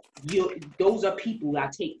 those are people I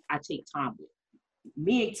take time with.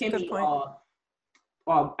 Me and Kimmy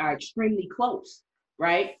are extremely close,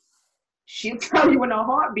 right? She'll tell you in a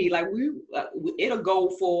heartbeat, like it'll go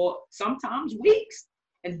for sometimes weeks,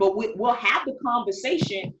 but we'll have the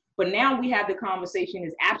conversation. But now we have the conversation.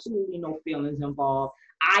 There's absolutely no feelings involved.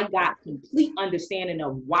 I got complete understanding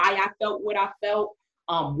of why I felt what I felt,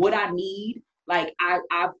 what I need. Like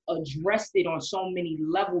I've addressed it on so many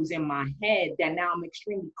levels in my head that now I'm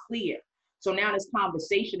extremely clear. So now this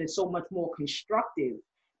conversation is so much more constructive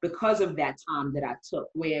because of that time that I took.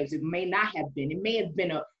 Whereas it may not have been. It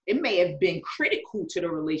may have been critical to the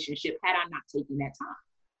relationship had I not taken that time.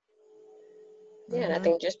 Yeah, and I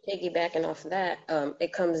think just piggybacking off of that,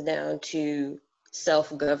 it comes down to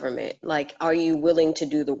self-government. Like, are you willing to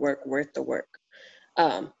do the work worth the work?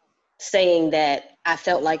 Saying that I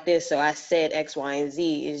felt like this, so I said X, Y, and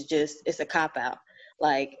Z it's a cop-out.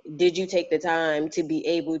 Like, did you take the time to be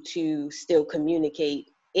able to still communicate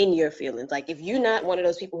in your feelings? Like, if you're not one of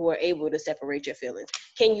those people who are able to separate your feelings,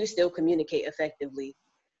 can you still communicate effectively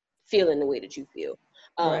feeling the way that you feel?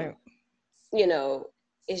 Right.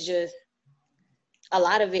 It's just, a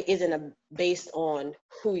lot of it isn't based on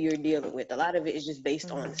who you're dealing with. A lot of it is just based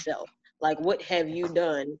on self. Like, what have you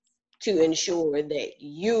done to ensure that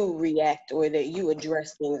you react or that you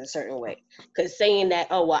address things a certain way? Because saying that,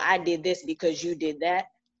 oh, well, I did this because you did that,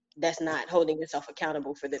 that's not holding yourself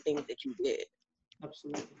accountable for the things that you did.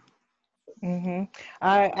 Absolutely.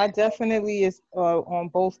 I definitely is on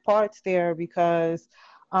both parts there, because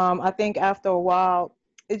I think after a while,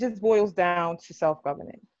 it just boils down to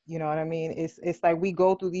self-governance. You know what I mean? It's like we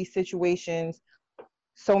go through these situations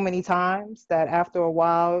so many times that after a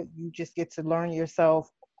while, you just get to learn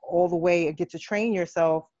yourself all the way and get to train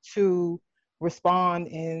yourself to respond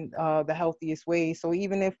in the healthiest way. So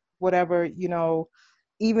even if whatever,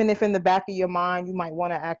 even if in the back of your mind, you might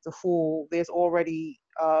want to act a fool, there's already,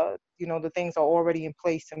 the things are already in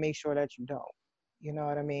place to make sure that you don't. You know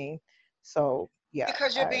what I mean? So, yeah.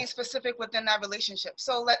 Because you're being specific within that relationship.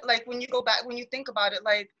 So like when you go back, when you think about it,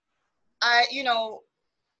 like I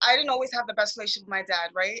didn't always have the best relationship with my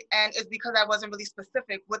dad, right? And it's because I wasn't really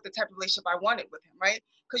specific with the type of relationship I wanted with him, right?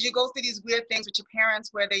 Because you go through these weird things with your parents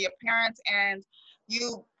where they're your parents and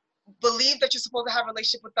you believe that you're supposed to have a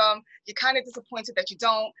relationship with them. You're kind of disappointed that you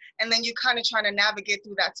don't, and then you kind of trying to navigate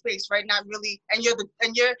through that space, right? Not really, and you're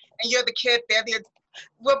the kid.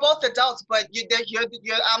 We're both adults, but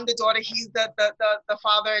I'm the daughter. He's the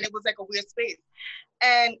father, and it was like a weird space.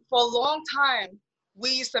 And for a long time, we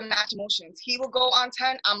used to match emotions. He would go on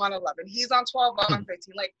 10, I'm on 11. He's on 12, I'm on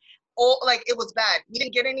 13. Like it was bad. We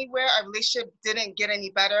didn't get anywhere. Our relationship didn't get any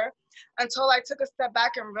better until I took a step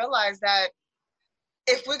back and realized that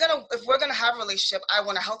if we're gonna have a relationship, I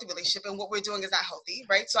want a healthy relationship, and what we're doing is not healthy,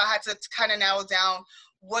 right? So I had to kind of narrow down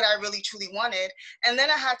what I really truly wanted, and then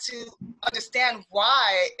I had to understand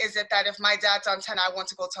why is it that if my dad's on 10, I want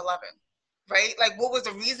to go to 11, right? Like, what was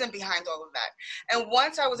the reason behind all of that? And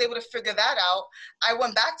once I was able to figure that out, I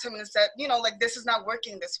went back to him and said, like, this is not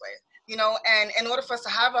working this way, and in order for us to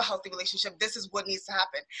have a healthy relationship, this is what needs to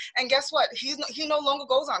happen. And guess what? He no longer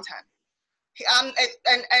goes on 10.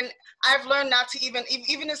 And I've learned not to even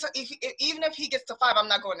if he gets to 5, I'm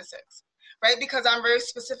not going to 6, right? Because I'm very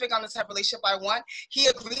specific on the type of relationship I want. He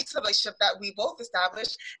agreed to the relationship that we both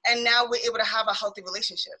established, and now we're able to have a healthy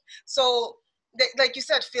relationship. So, like you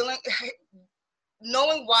said,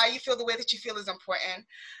 knowing why you feel the way that you feel is important.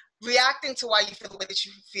 Reacting to why you feel the way that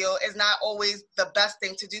you feel is not always the best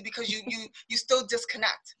thing to do, because you still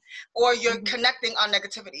disconnect, or you're connecting on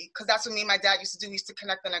negativity, because that's what me and my dad used to do. We used to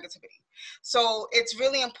connect on negativity. So it's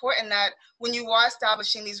really important that when you are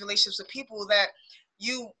establishing these relationships with people, that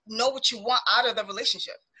you know what you want out of the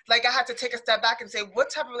relationship. Like, I had to take a step back and say,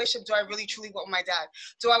 what type of relationship do I really truly want with my dad?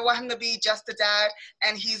 Do I want him to be just a dad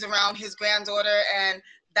and he's around his granddaughter and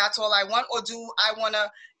that's all I want? Or do I want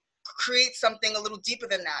to create something a little deeper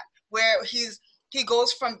than that, where he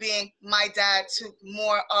goes from being my dad to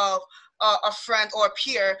more of a friend or a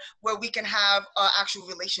peer, where we can have an actual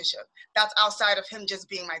relationship that's outside of him just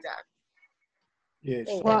being my dad. Yes.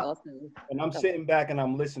 Well, and I'm sitting back and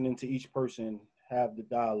I'm listening to each person have the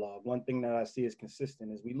dialogue. One thing that I see is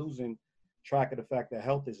consistent is we losing track of the fact that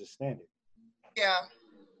health is a standard. Yeah.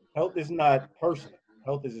 Health is not personal.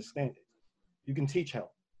 Health is a standard. You can teach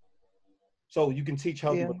health. So you can teach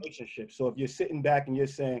healthy relationships. So if you're sitting back and you're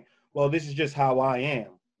saying, well, this is just how I am,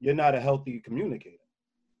 you're not a healthy communicator.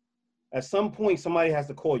 At some point, somebody has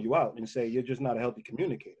to call you out and say, you're just not a healthy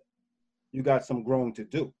communicator. You got some growing to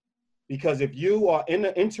do. Because if you are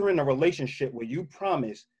entering a relationship where you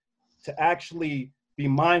promise to actually be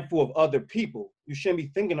mindful of other people, you shouldn't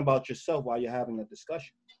be thinking about yourself while you're having a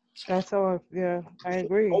discussion. That's all. Yeah, I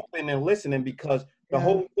agree. Open and listening, because the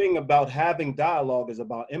whole thing about having dialogue is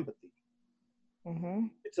about empathy. Mm-hmm.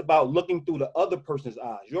 It's about looking through the other person's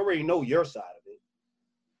eyes. You already know your side of it.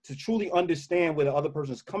 To truly understand where the other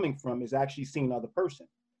person's coming from is actually seeing the other person.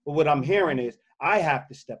 But what I'm hearing is, I have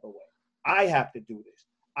to step away. I have to do this.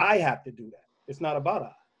 I have to do that. It's not about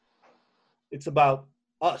I. It's about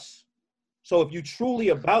us. So if you truly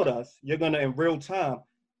about us, you're going to, in real time,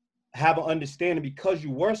 have an understanding, because you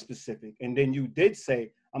were specific. And then you did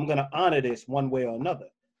say, I'm going to honor this one way or another.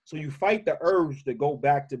 So you fight the urge to go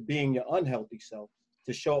back to being your unhealthy self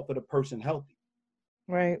to show up for the person healthy.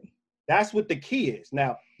 Right. That's what the key is.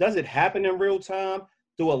 Now, does it happen in real time?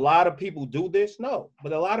 Do a lot of people do this? No,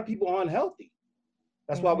 but a lot of people aren't healthy.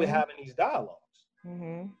 That's why we're having these dialogues.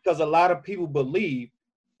 Because a lot of people believe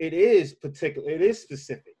it is particular, it is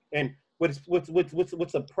specific. And what's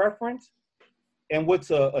a preference and what's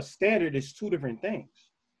a standard is two different things.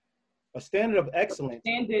 A standard of excellence.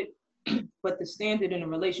 But the standard in a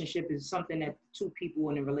relationship is something that two people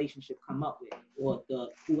in a relationship come up with, or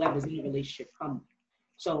whoever's in the relationship come with.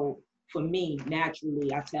 So for me,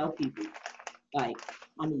 naturally, I tell people, like,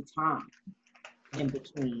 I need time in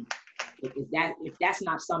between. If that's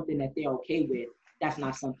not something that they're okay with, that's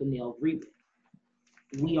not something they'll agree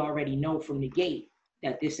with. We already know from the gate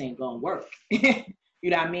that this ain't gonna work. You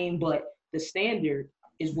know what I mean? But the standard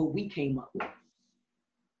is what we came up with.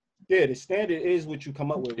 Yeah, the standard is what you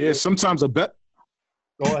come up with. Yeah, sometimes a bet.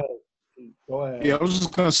 Go ahead. Go ahead. Yeah, I was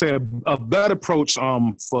just gonna say a better approach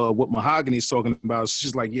for what Mahogany is talking about. It's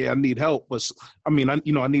just like, yeah, I need help, but I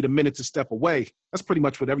need a minute to step away. That's pretty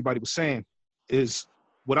much what everybody was saying. Is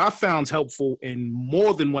what I found helpful in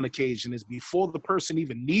more than one occasion is before the person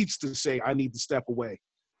even needs to say I need to step away,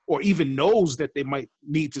 or even knows that they might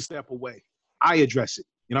need to step away, I address it.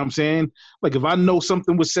 You know what I'm saying? Like, if I know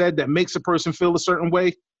something was said that makes a person feel a certain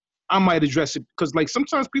way, I might address it, because like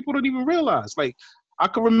sometimes people don't even realize. Like, I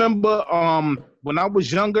can remember when I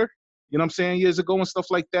was younger, you know what I'm saying, years ago and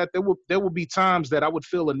stuff like that, there would be times that I would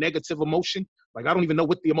feel a negative emotion. Like, I don't even know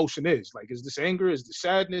what the emotion is. Like, is this anger? Is this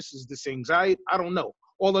sadness? Is this anxiety? I don't know.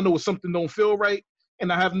 All I know is something don't feel right,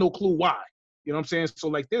 and I have no clue why. You know what I'm saying? So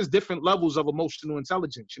like, there's different levels of emotional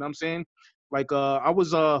intelligence. You know what I'm saying? Like, I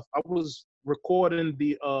was recording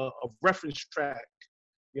a reference track.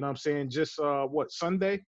 You know what I'm saying? Just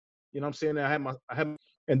Sunday. You know what I'm saying? I had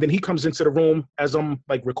and then he comes into the room as I'm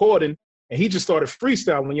like recording, And he just started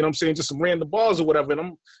freestyling, you know what I'm saying? Just some random bars or whatever.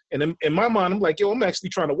 And in my mind, I'm like, yo, I'm actually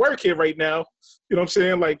trying to work here right now. You know what I'm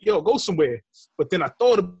saying? Like, yo, go somewhere. But then I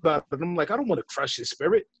thought about it. I'm like, I don't want to crush his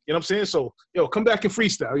spirit. You know what I'm saying? So, yo, come back and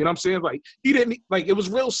freestyle. You know what I'm saying? Like, he didn't, like, it was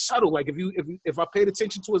real subtle. Like, if I paid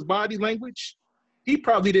attention to his body language, he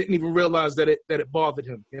probably didn't even realize that it bothered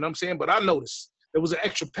him. You know what I'm saying? But I noticed there was an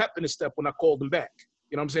extra pep in his step when I called him back.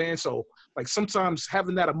 You know what I'm saying? So, like, sometimes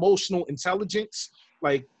having that emotional intelligence,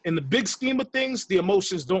 like, in the big scheme of things, the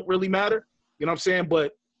emotions don't really matter. You know what I'm saying?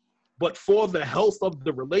 But for the health of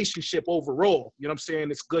the relationship overall, you know what I'm saying,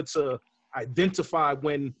 it's good to identify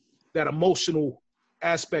when that emotional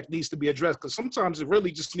aspect needs to be addressed, because sometimes it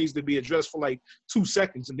really just needs to be addressed for like 2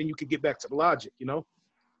 seconds, and then you can get back to the logic, you know?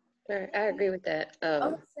 I agree with that.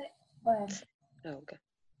 Go ahead. Oh, okay.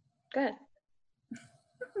 Go ahead.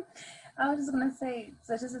 I was just gonna say,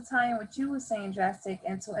 so just to tie in what you were saying, Drastic,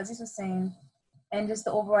 and so Aziz was saying, and just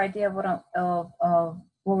the overall idea of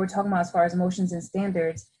what we're talking about as far as emotions and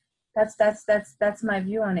standards. That's my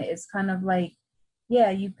view on it. It's kind of like, yeah,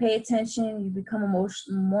 you pay attention, you become more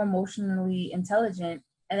emotionally intelligent,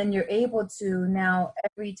 and then you're able to now,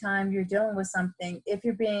 every time you're dealing with something, if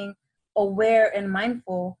you're being aware and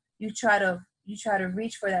mindful, you try to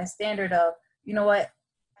reach for that standard of, you know what,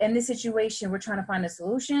 in this situation we're trying to find a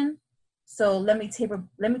solution, so let me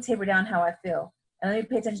taper down how I feel, and let me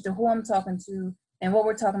pay attention to who I'm talking to and what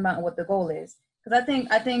we're talking about and what the goal is. Because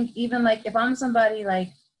I think even like if I'm somebody like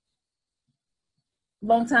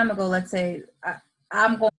long time ago, let's say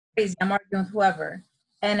I'm going crazy, I'm arguing with whoever,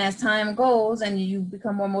 and as time goes and you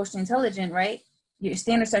become more emotionally intelligent, right, your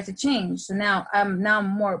standards start to change. So now I'm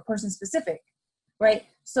more person specific, right?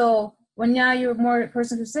 So when now you're more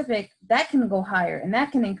person specific, that can go higher and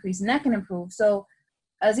that can increase and that can improve. So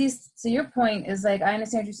Aziz, to your point, is like, I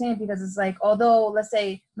understand what you're saying, because it's like, although let's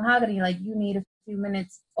say Mahogany, like you need a few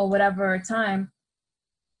minutes or whatever time,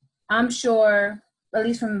 I'm sure, at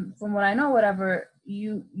least from what I know, whatever,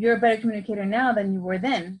 you're a better communicator now than you were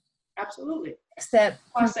then. Absolutely. Except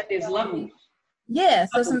there's levels. Yeah,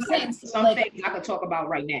 so some things I could talk about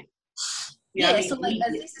right now. You know what I mean? So like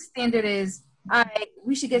Aziz's standard is,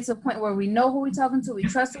 we should get to a point where we know who we're talking to, we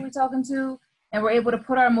trust who we're talking to, and we're able to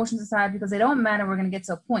put our emotions aside because they don't matter. We're going to get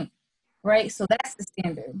to a point, right? So that's the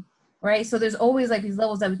standard, right? So there's always like these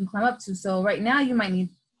levels that we can climb up to. So right now you might need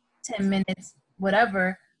 10 minutes,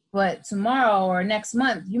 whatever, but tomorrow or next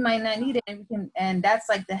month you might not need it, and that's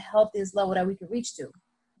like the healthiest level that we could reach to. You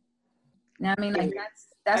know what I mean? Like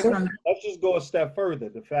that's what I'm. Let's just go a step further.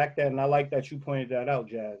 The fact that, and I like that you pointed that out,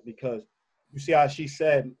 Jazz, because you see how she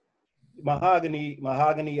said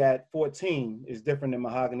mahogany at 14 is different than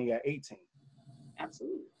mahogany at 18.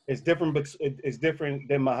 Absolutely. It's different, but it's different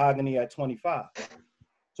than mahogany at 25.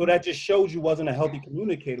 So that just shows you wasn't a healthy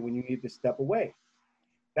communicator when you need to step away.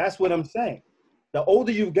 That's what I'm saying. The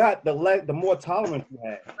older you got, the more tolerance you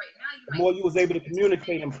had, the more you was able to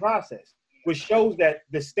communicate and process, which shows that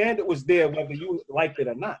the standard was there whether you liked it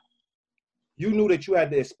or not. You knew that you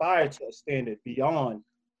had to aspire to a standard beyond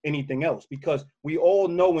anything else, because we all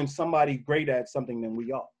know when somebody's greater at something than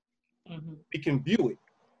we are. Mm-hmm. We can view it.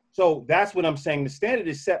 So that's what I'm saying. The standard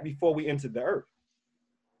is set before we entered the earth.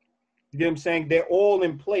 You get what I'm saying? They're all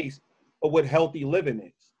in place of what healthy living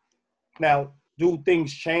is. Now, do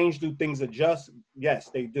things change? Do things adjust? Yes,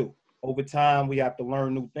 they do. Over time, we have to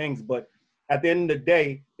learn new things. But at the end of the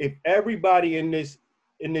day, if everybody in this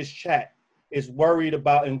chat is worried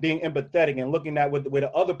about and being empathetic and looking at where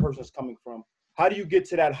the other person's coming from, how do you get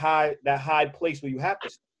to that high place where you have to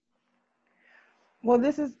stay? Well,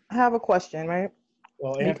 I have a question, right?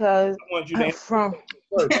 Well, because I want you to from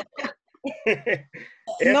first.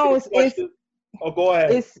 No, it's oh, go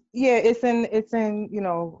ahead. It's in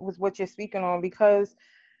with what you're speaking on, because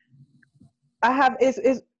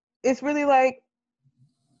it's really like,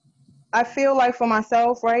 I feel like for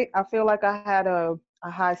myself, right? I feel like I had a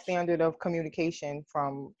high standard of communication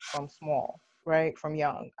from small, right? From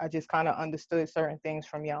young. I just kind of understood certain things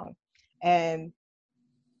from young. And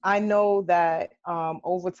I know that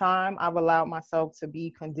over time, I've allowed myself to be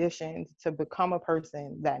conditioned to become a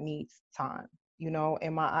person that needs time.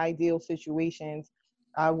 In my ideal situations,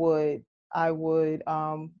 I would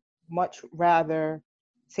much rather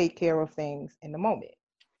take care of things in the moment,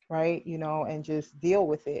 right? And just deal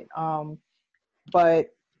with it. But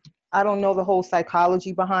I don't know the whole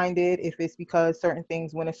psychology behind it, if it's because certain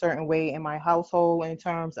things went a certain way in my household in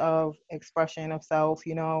terms of expression of self,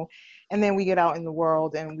 and then we get out in the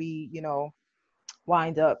world and we,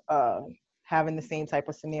 wind up having the same type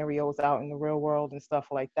of scenarios out in the real world and stuff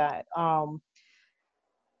like that.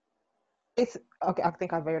 It's okay. I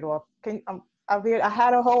think I veered off. I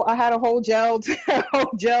had a whole gel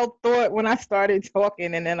thought when I started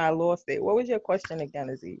talking, and then I lost it. What was your question again,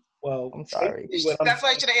 Aziz? Well, I'm sorry. That's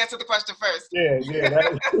why you should have answered the question first. Yeah.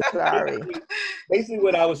 Sorry. Basically,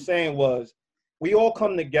 what I was saying was, we all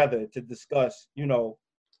come together to discuss,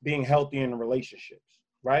 being healthy in relationships,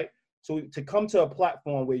 right? So to come to a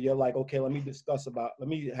platform where you're like, okay, let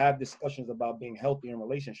me have discussions about being healthy in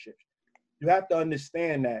relationships. You have to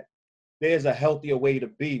understand that there's a healthier way to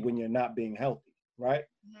be when you're not being healthy, right?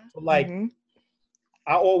 Mm-hmm. So like,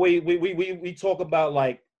 I always, we talk about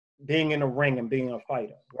like being in a ring and being a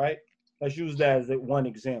fighter, right? Let's use that as one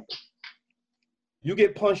example. You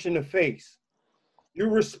get punched in the face. You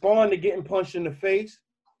respond to getting punched in the face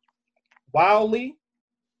wildly,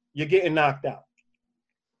 you're getting knocked out.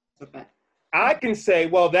 Okay. I can say,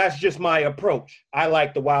 well, that's just my approach. I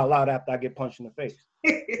like to wild out after I get punched in the face.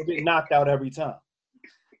 You get knocked out every time.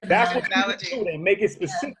 That's what people do. They make it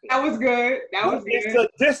specific. That was good. It's a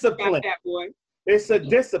discipline. That boy. It's a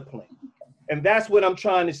discipline. And that's what I'm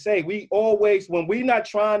trying to say. We always, when we're not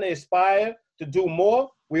trying to aspire to do more,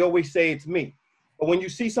 we always say it's me. But when you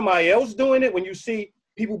see somebody else doing it, when you see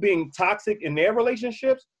people being toxic in their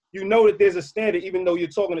relationships, you know that there's a standard, even though you're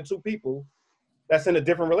talking to two people that's in a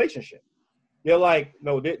different relationship. You're like,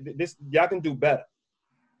 no, this y'all can do better.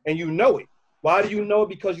 And you know it. Why do you know it?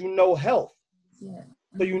 Because you know health. Yeah.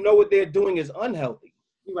 So you know what they're doing is unhealthy.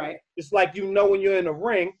 Right. It's like, when you're in a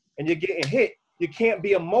ring and you're getting hit, you can't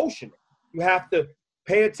be emotional. You have to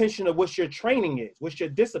pay attention to what your training is, what's your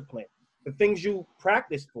discipline, the things you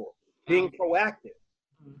practice for, being proactive.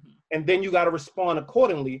 Mm-hmm. And then you got to respond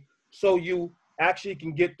accordingly so you actually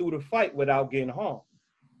can get through the fight without getting harmed,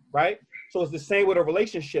 right? So it's the same with a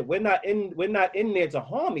relationship. We're not in there to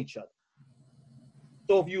harm each other.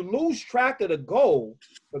 So if you lose track of the goal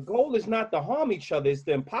is not to harm each other, it's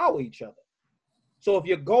to empower each other. So if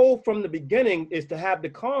your goal from the beginning is to have the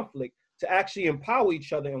conflict, to actually empower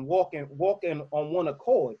each other and walk in on one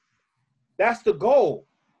accord, that's the goal.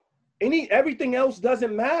 Everything else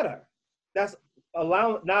doesn't matter. That's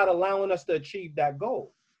not allowing us to achieve that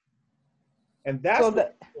goal. And that's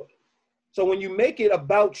so when you make it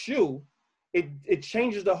about you, it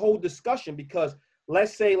changes the whole discussion, because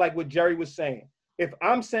let's say, like what Jerry was saying, if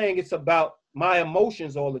I'm saying it's about my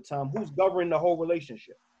emotions all the time, who's governing the whole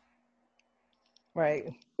relationship? Right.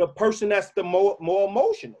 The person that's the more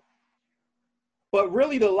emotional. But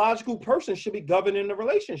really the logical person should be governing the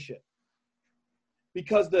relationship,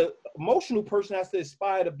 because the emotional person has to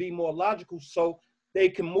aspire to be more logical so they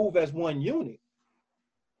can move as one unit.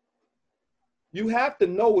 You have to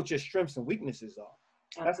know what your strengths and weaknesses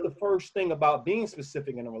are. That's the first thing about being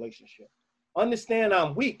specific in a relationship. Understand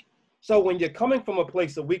I'm weak. So when you're coming from a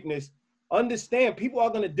place of weakness, understand people are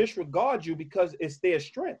going to disregard you because it's their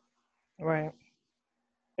strength. Right.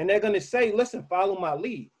 And they're going to say, listen, follow my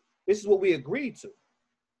lead. This is what we agreed to.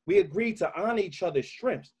 We agreed to honor each other's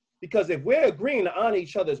strengths. Because if we're agreeing to honor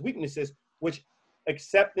each other's weaknesses, which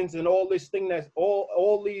acceptance and all this thing that's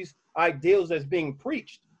all these ideals that's being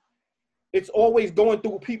preached, it's always going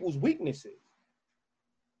through people's weaknesses.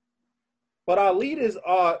 But our leaders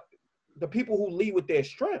are the people who lead with their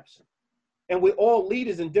strengths. And we're all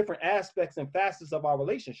leaders in different aspects and facets of our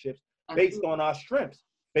relationships based on our strengths,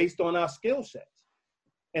 based on our skill sets.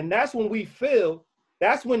 And that's when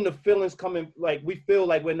that's when the feelings come in, like we feel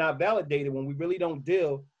like we're not validated, when we really don't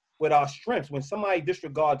deal with our strengths, when somebody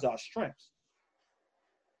disregards our strengths.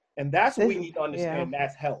 And that's what we need to understand.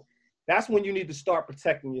 That's health. That's when you need to start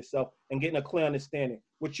protecting yourself and getting a clear understanding.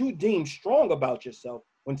 What you deem strong about yourself,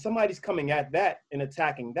 when somebody's coming at that and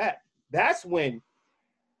attacking that, that's when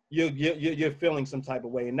you're feeling some type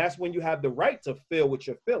of way. And that's when you have the right to feel what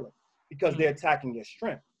you're feeling, because they're attacking your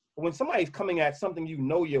strength. But when somebody's coming at something you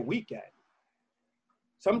know you're weak at,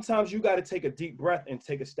 sometimes you got to take a deep breath and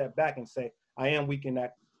take a step back and say, I am weak in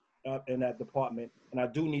that department, and I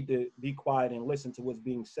do need to be quiet and listen to what's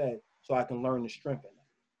being said so I can learn to strengthen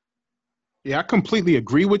it. Yeah, I completely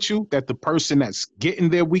agree with you that the person that's getting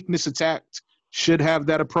their weakness attacked should have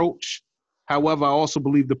that approach. However, I also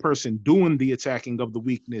believe the person doing the attacking of the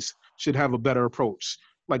weakness should have a better approach.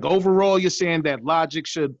 Like overall, you're saying that logic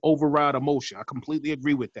should override emotion. I completely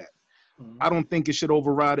agree with that. Mm-hmm. I don't think it should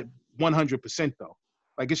override it 100% though.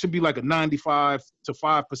 Like it should be like a 95 to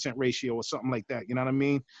 5% ratio or something like that. You know what I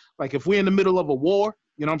mean? Like if we're in the middle of a war,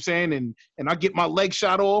 you know what I'm saying? And I get my leg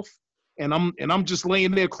shot off and I'm just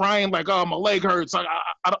laying there crying like, oh, my leg hurts. I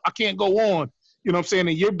can't go on. You know what I'm saying?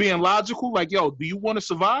 And you're being logical. Like, yo, do you want to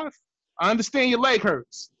survive? I understand your leg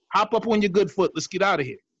hurts. Hop up on your good foot. Let's get out of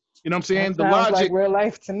here. You know what I'm saying? That The sounds logic, like real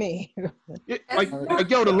life to me.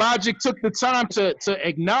 yo, the logic took the time to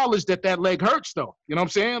acknowledge that leg hurts though. You know what I'm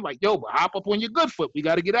saying? Like, yo, but hop up on your good foot. We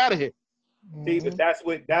got to get out of here. See, but that's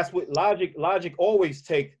what logic always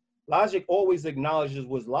acknowledges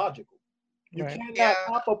what's logical. You cannot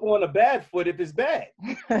hop up on a bad foot if it's bad.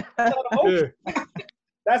 That's not emotion.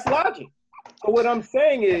 That's logic. So what I'm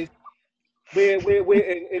saying is,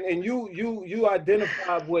 and you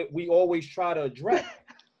identify what we always try to address.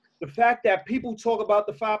 The fact that people talk about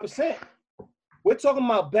the 5%. We're talking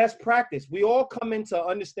about best practice. We all come into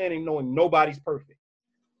understanding knowing nobody's perfect.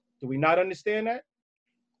 Do we not understand that?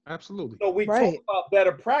 Absolutely. So we talk about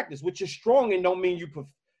better practice, which is strong and don't mean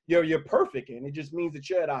you're perfect in. It just means that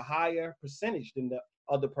you're at a higher percentage than the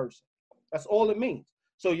other person. That's all it means.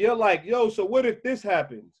 So you're like, yo, so what if this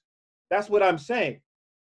happens? That's what I'm saying.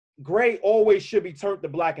 Gray always should be turned to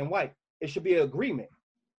black and white. It should be an agreement.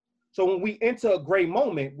 So when we enter a gray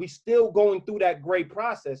moment, we still going through that gray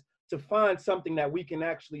process to find something that we can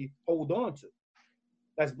actually hold on to.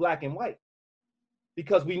 That's black and white.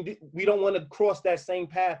 Because we don't want to cross that same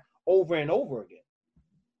path over and over again.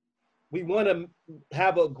 We want to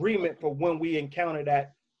have an agreement for when we encounter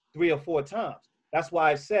that 3 or 4 times. That's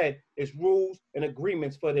why I said it's rules and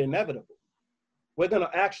agreements for the inevitable. We're going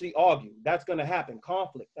to actually argue. That's going to happen.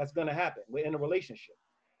 Conflict. That's going to happen. We're in a relationship.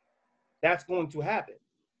 That's going to happen.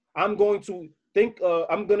 I'm going to think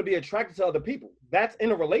I'm going to be attracted to other people. That's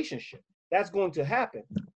in a relationship. That's going to happen.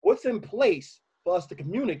 What's in place for us to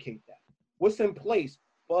communicate that? What's in place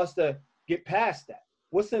for us to get past that?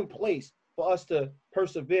 What's in place for us to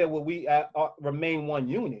persevere where we remain one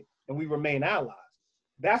unit and we remain allies?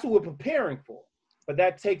 That's what we're preparing for. But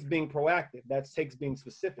that takes being proactive. That takes being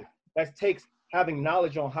specific. That takes having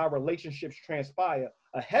knowledge on how relationships transpire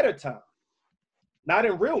ahead of time. Not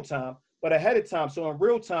in real time, but ahead of time. So in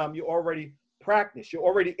real time, you already practice. You're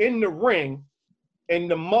already in the ring and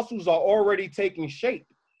the muscles are already taking shape.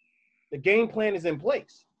 The game plan is in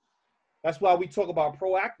place. That's why we talk about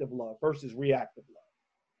proactive love versus reactive love.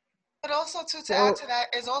 But also to add to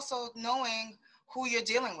that is also knowing who you're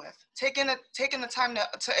dealing with, taking the time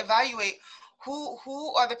to evaluate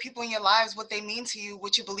who are the people in your lives, what they mean to you,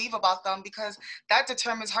 what you believe about them, because that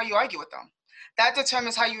determines how you argue with them. That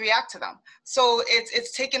determines how you react to them. So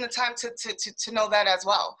it's taking the time to know that as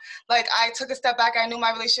well. Like, I took a step back. I knew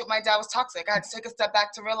my relationship with my dad was toxic. I had to take a step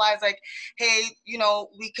back to realize, like, hey, you know,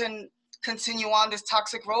 we can continue on this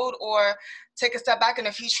toxic road or take a step back, and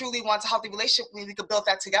if he truly wants a healthy relationship with me, we could build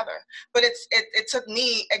that together. But it took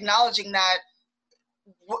me acknowledging that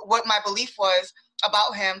what my belief was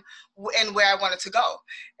about him and where I wanted to go.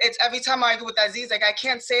 It's every time I argue with Aziz, like, I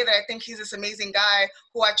can't say that I think he's this amazing guy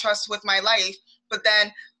who I trust with my life, but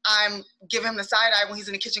then I'm giving him the side eye when he's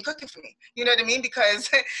in the kitchen cooking for me. You know what I mean? Because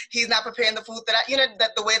he's not preparing the food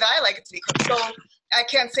that the way that I like it to be cooked. So I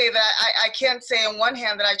can't say that I can't say on one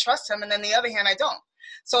hand that I trust him and then the other hand I don't.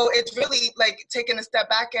 So it's really like taking a step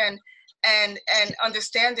back and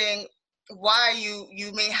understanding why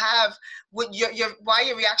you may have what why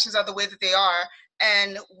your reactions are the way that they are,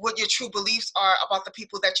 and what your true beliefs are about the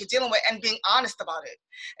people that you're dealing with, and being honest about it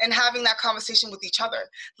and having that conversation with each other.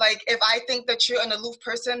 Like, if I think that you're an aloof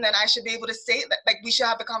person, then I should be able to say that, like, we should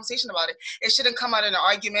have the conversation about it. It shouldn't come out in an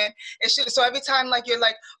argument. It should. So every time, like, you're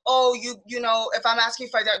like, oh, you know, if I'm asking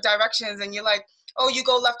for directions and you're like, oh, you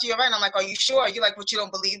go left or you're right, I'm like, are you sure? You're like, but you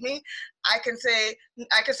don't believe me? I can say,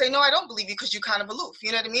 no, I don't believe you because you're kind of aloof.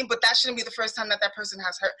 You know what I mean? But that shouldn't be the first time that person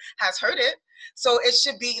has heard it. So it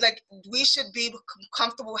should be like, we should be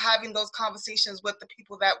comfortable having those conversations with the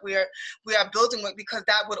people that we are building with, because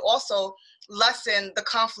that would also lessen the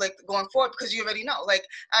conflict going forward, because you already know, like,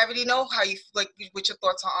 I already know how you, like, what your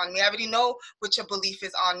thoughts are on me. I already know what your belief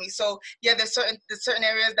is on me. So yeah, there's certain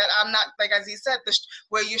areas that I'm not, like Aziz said,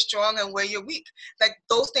 where you're strong and where you're weak. Like,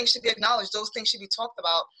 those things should be acknowledged. Those things should be talked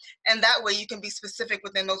about. And that way you can be specific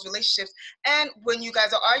within those relationships. And when you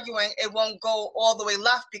guys are arguing, it won't go all the way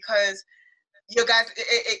left, because you guys,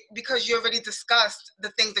 because you already discussed the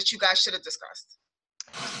things that you guys should have discussed.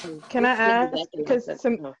 Can I ask? Because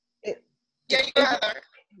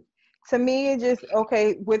to me, it just,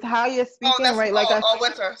 okay, with how you're speaking, right? Like,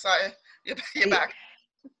 Winter, sorry, you're back.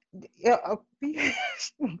 Yeah,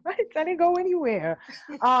 I didn't go anywhere.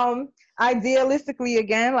 Idealistically,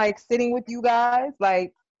 again, like, sitting with you guys,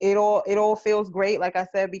 like, it all feels great, like I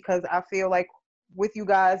said, because I feel like with you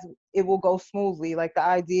guys it will go smoothly. Like, the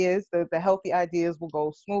ideas, the healthy ideas will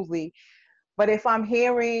go smoothly. But if I'm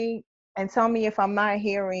hearing, and tell me if I'm not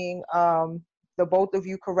hearing the both of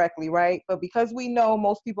you correctly, right? But because we know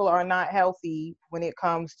most people are not healthy when it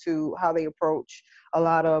comes to how they approach a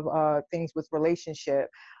lot of things with relationship,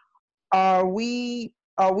 are we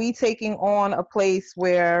are we taking on a place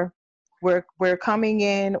where we're coming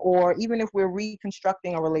in, or even if we're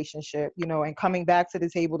reconstructing a relationship, you know, and coming back to the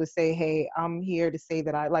table to say, hey, I'm here to say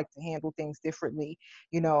that I like to handle things differently,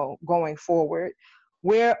 you know, going forward.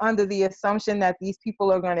 We're under the assumption that these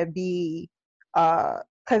people are going to be,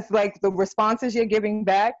 because like the responses you're giving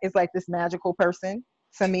back is like this magical person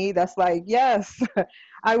to me that's like, yes,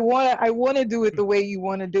 I want to do it the way you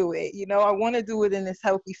want to do it, you know, I want to do it in this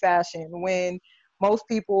healthy fashion, when most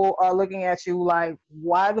people are looking at you like,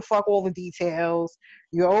 why the fuck all the details?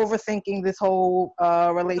 You're overthinking this whole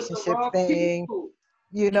relationship thing.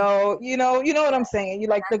 You know what I'm saying? You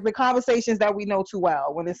like the conversations that we know too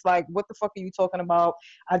well, when it's like, what the fuck are you talking about?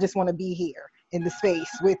 I just want to be here in the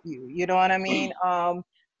space with you. You know what I mean?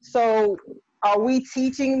 So are we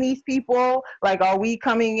teaching these people? Like, are we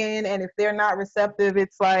coming in, and if they're not receptive,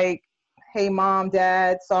 it's like, hey, mom,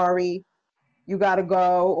 dad, sorry, you got to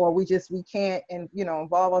go, or we can't, and you know,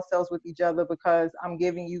 involve ourselves with each other because I'm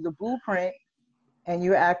giving you the blueprint and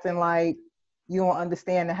you're acting like you don't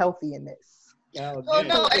understand the healthy in this. Now, Well,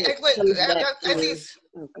 no, that's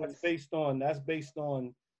based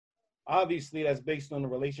on obviously that's based on the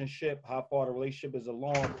relationship, how far the relationship is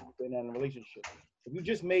along in a relationship. If you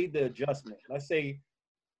just made the adjustment, let's say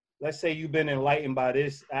you've been enlightened by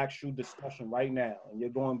this actual discussion right now, and you're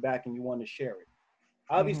going back and you want to share it.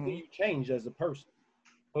 Obviously, you changed as a person.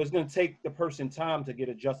 So it's going to take the person time to get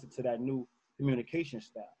adjusted to that new communication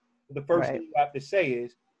style. But the first thing you have to say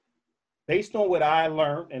is, based on what I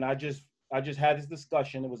learned, and I just had this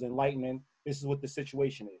discussion, it was enlightening, this is what the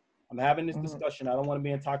situation is. I'm having this discussion. I don't want to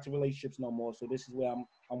be in toxic relationships no more, so this is where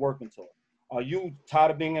I'm working toward. Are you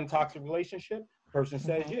tired of being in a toxic relationship? Person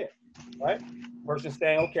says, yeah, right? Person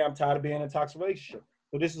saying, okay, I'm tired of being in a toxic relationship.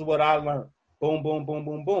 So this is what I learned. Boom, boom, boom,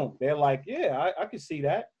 boom, boom. They're like, yeah, I can see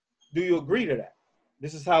that. Do you agree to that?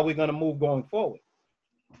 This is how we're going to move going forward.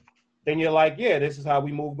 Then you're like, yeah, this is how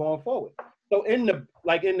we move going forward. So in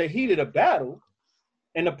the heat of the battle,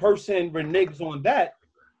 and the person reneges on that,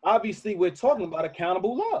 obviously we're talking about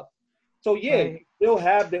accountable love. So yeah, you still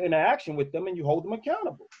have the interaction with them and you hold them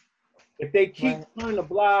accountable. If they keep turning the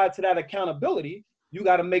blind to that accountability, you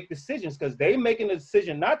got to make decisions, because they making a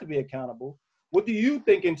decision not to be accountable. What do you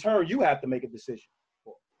think in turn you have to make a decision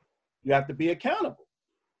for? You have to be accountable.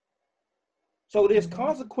 So there's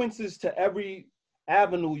consequences to every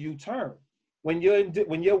avenue you turn. When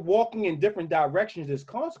you're walking in different directions, there's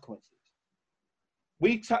consequences.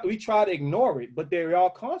 We try to ignore it, but there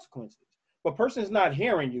are consequences. If a person's not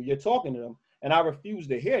hearing you, you're talking to them, and I refuse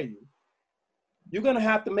to hear you, you're going to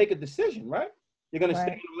have to make a decision, right? You're going to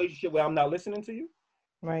stay in a relationship where I'm not listening to you?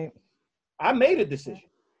 Right. I made a decision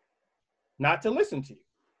not to listen to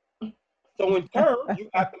you. So in turn, you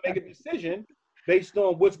have to make a decision based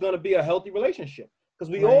on what's going to be a healthy relationship.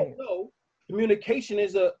 Because we all know communication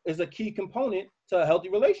is a key component to a healthy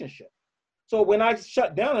relationship. So when I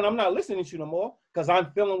shut down and I'm not listening to you no more because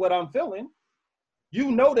I'm feeling what I'm feeling,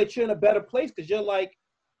 you know that you're in a better place, because you're like,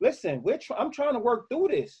 listen, I'm trying to work through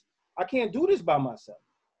this. I can't do this by myself.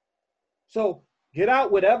 So get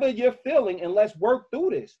out whatever you're feeling and let's work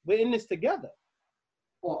through this. We're in this together.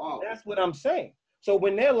 That's what I'm saying. So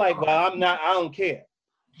when they're like, well, I don't care.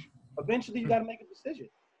 Eventually you got to make a decision.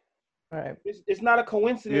 Right. It's not a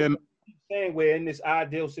coincidence saying we're in this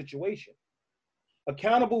ideal situation.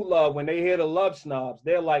 Accountable love, when they hear the love snobs,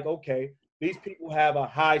 they're like, okay, these people have a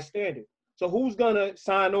high standard. So who's gonna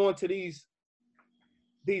sign on to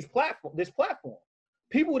this platform?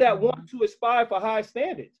 People that want to aspire for high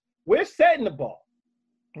standards. We're setting the bar.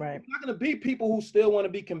 Right. It's not gonna be people who still want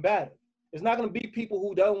to be combative. It's not gonna be people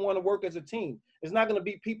who don't want to work as a team. It's not gonna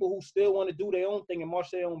be people who still want to do their own thing and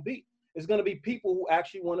march their own beat. It's gonna be people who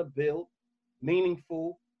actually want to build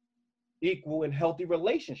meaningful, equal, and healthy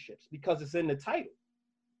relationships, because it's in the title.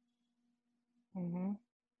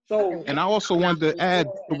 So, and I also wanted to add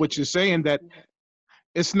to what you're saying, that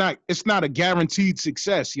it's not a guaranteed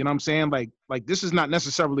success. You know what I'm saying? Like this is not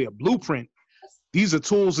necessarily a blueprint. These are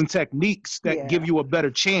tools and techniques that give you a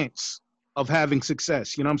better chance of having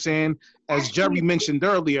success. You know what I'm saying? As Jerry mentioned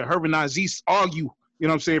earlier, her and Aziz argue, you know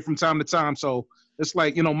what I'm saying, from time to time. So it's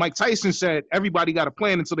like, you know, Mike Tyson said, everybody got a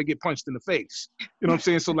plan until they get punched in the face. You know what I'm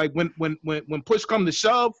saying? So like when push come to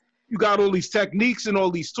shove, you got all these techniques and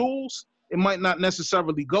all these tools. It might not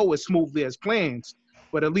necessarily go as smoothly as plans,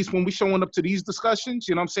 but at least when we showing up to these discussions,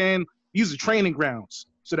 you know what I'm saying, these are training grounds,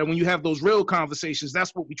 so that when you have those real conversations,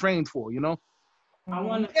 that's what we trained for, you know? I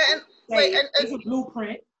want to say it's a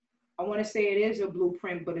blueprint. I want to say it is a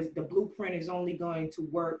blueprint, but the blueprint is only going to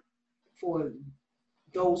work for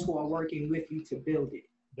those who are working with you to build it.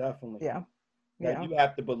 Definitely. Yeah. You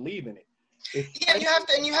have to believe in it. Yeah, you have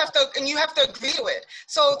to agree to it.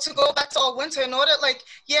 So to go back to All Winter, in order, like,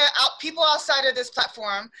 yeah, people outside of this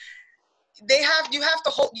platform, they have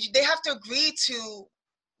to agree to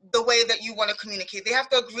the way that you want to communicate. They have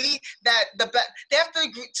to agree that they have to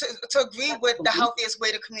agree to agree with the healthiest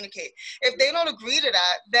way to communicate. If they don't agree to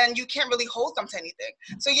that, then you can't really hold them to anything.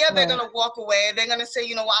 So yeah, they're gonna walk away. They're gonna say,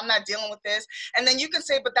 you know what, I'm not dealing with this. And then you can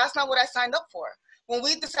say, but that's not what I signed up for. When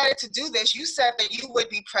we decided to do this, you said that you would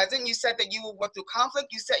be present. You said that you would work through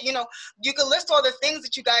conflict. You said, you know, you could list all the things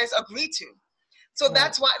that you guys agreed to. So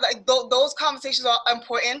that's why, like, those conversations are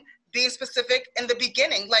important. Being specific in the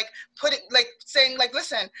beginning, like saying, like,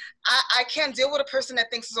 listen, I can't deal with a person that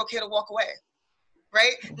thinks it's okay to walk away,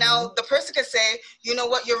 right? Now, the person can say, you know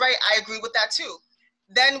what, you're right, I agree with that too.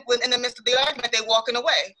 Then when in the midst of the argument, they're walking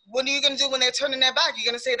away. What are you gonna do when they're turning their back? You're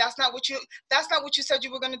gonna say, that's not what you said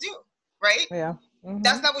you were gonna do, right? Yeah.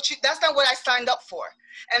 That's not what I signed up for.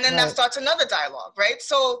 And then that starts another dialogue, right?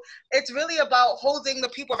 So it's really about holding the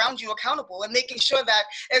people around you accountable and making sure that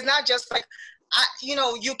it's not just like,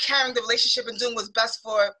 you carrying the relationship and doing what's best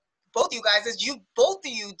for both of you guys. Is both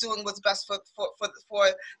of you doing what's best for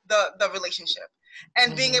the relationship,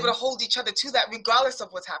 and being able to hold each other to that regardless of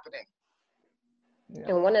what's happening. Yeah.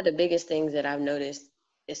 And one of the biggest things that I've noticed,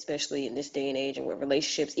 especially in this day and age and with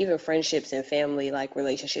relationships, even friendships and family like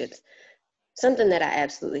relationships, something that I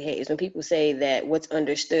absolutely hate is when people say that what's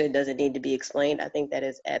understood doesn't need to be explained. I think that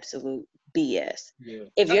is absolute BS. Yeah.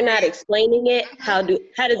 If you're not explaining it, how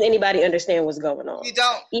does anybody understand what's going on? You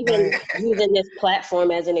don't. Even using this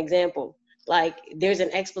platform as an example, like, there's an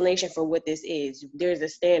explanation for what this is. There's a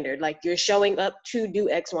standard. Like, you're showing up to do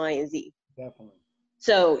X, Y, and Z. Definitely.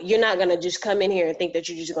 So you're not gonna just come in here and think that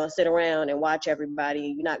you're just gonna sit around and watch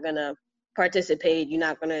everybody. You're not gonna participate. You're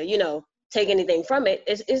not gonna, take anything from it.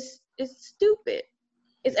 It's stupid.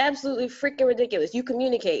 It's absolutely freaking ridiculous. You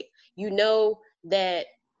communicate. You know that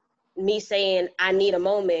me saying I need a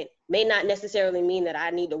moment may not necessarily mean that I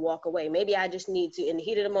need to walk away. Maybe I just need to, in the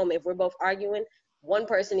heat of the moment, if we're both arguing, one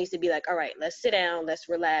person needs to be like, all right, let's sit down, let's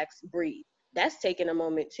relax, breathe. That's taking a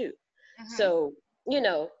moment too. So,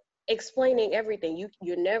 explaining everything.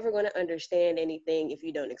 You're never going to understand anything if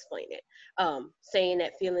you don't explain it. Saying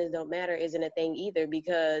that feelings don't matter isn't a thing either,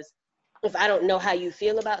 because if I don't know how you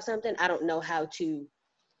feel about something, I don't know how to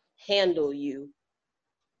handle you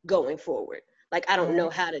going forward. Like, I don't know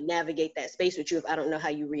how to navigate that space with you if I don't know how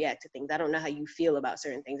you react to things. I don't know how you feel about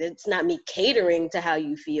certain things. It's not me catering to how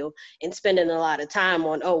you feel and spending a lot of time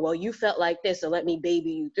on, oh, well, you felt like this, so let me baby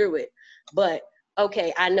you through it. But,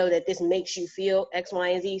 okay, I know that this makes you feel X, Y,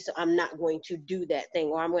 and Z, so I'm not going to do that thing,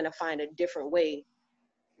 or I'm going to find a different way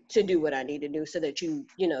to do what I need to do so that you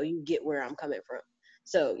get where I'm coming from.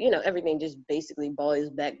 So, everything just basically boils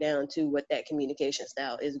back down to what that communication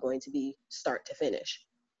style is going to be, start to finish.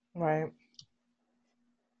 Right.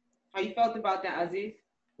 How you felt about that, Aziz?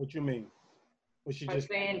 What you mean? What she just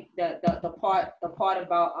saying the part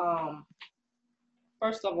about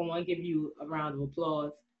first off, I want to give you a round of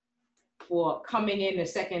applause for coming in the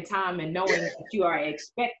second time and knowing that you are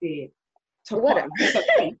expected to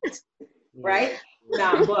participate, right?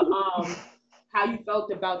 Nah, but how you felt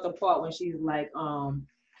about the part when she's like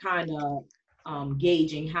kind of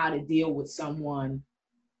gauging how to deal with someone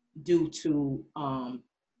due to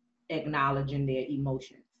acknowledging their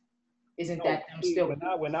emotions. Isn't that them still?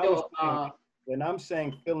 When I'm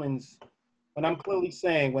saying feelings, when I'm clearly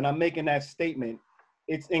saying, when I'm making that statement,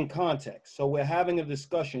 it's in context. So we're having a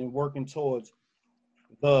discussion, working towards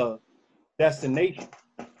the destination.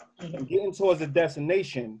 And getting towards the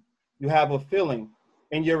destination, you have a feeling,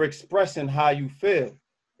 and you're expressing how you feel.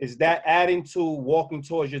 Is that adding to walking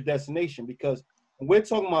towards your destination? Because when we're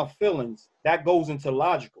talking about feelings, that goes into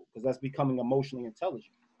logical, because that's becoming emotionally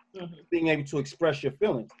intelligent. Being able to express your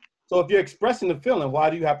feelings. So if you're expressing the feeling, why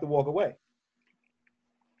do you have to walk away?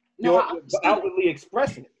 You're outwardly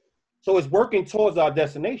expressing it. So it's working towards our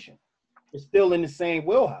destination. It's still in the same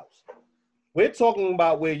wheelhouse. We're talking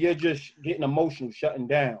about where you're just getting emotional, shutting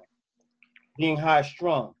down, being high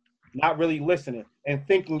strung, not really listening, and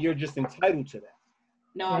thinking you're just entitled to that.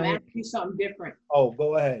 No, I'm asking you something different. Oh,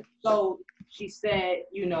 go ahead. So she said,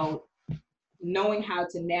 knowing how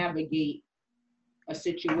to navigate a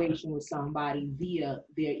situation with somebody via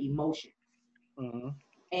their emotions.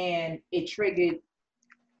 And it triggered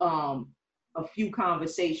a few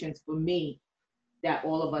conversations for me that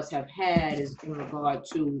all of us have had is in regard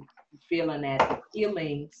to feeling that the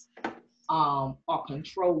feelings are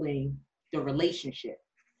controlling the relationship.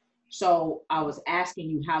 So I was asking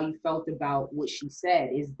you how you felt about what she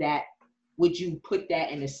said. Would you put that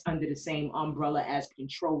under the same umbrella as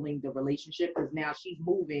controlling the relationship? Because now she's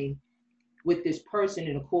moving with this person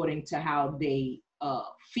and according to how they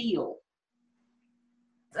feel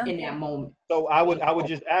in that moment. So I would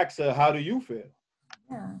just ask her, how do you feel?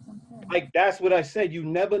 Yeah, like that's what I said. You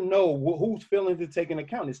never know whose feelings to take into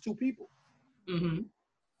account. It's two people. Mm-hmm.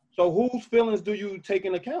 So whose feelings do you take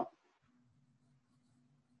into account?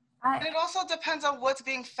 And it also depends on what's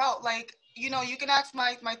being felt. Like, you know, you can ask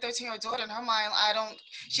my 13-year-old daughter, in her mind,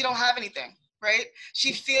 she don't have anything, right?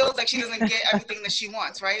 She feels like she doesn't get everything that she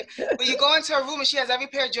wants, right? But you go into her room and she has every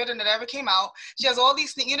pair of Jordan that ever came out. She has all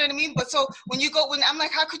these things, you know what I mean? But so when I'm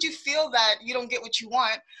like, how could you feel that you don't get what you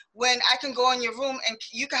want when I can go in your room and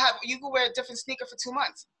you could wear a different sneaker for 2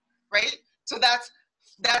 months, right? So that's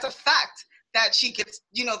a fact that she gets,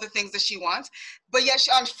 you know, the things that she wants. But yet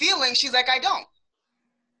on feeling, she's like, I don't.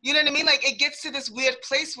 You know what I mean? Like, it gets to this weird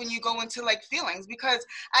place when you go into like feelings, because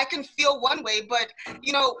I can feel one way, but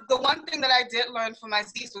you know, the one thing that I did learn from my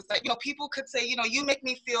Z's was that, you know, people could say, you know, you make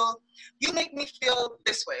me feel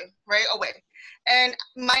this way, right away. And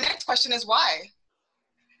my next question is why?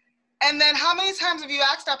 And then how many times have you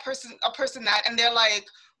asked a person that, and they're like,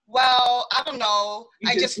 well, I don't know,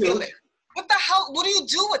 I just feel it. What the hell? What do you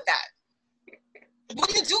do with that? What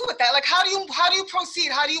do you do with that? Like, how do you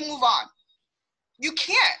proceed? How do you move on? You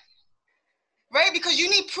can't, right? Because you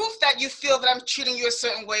need proof that you feel that I'm treating you a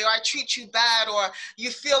certain way, or I treat you bad, or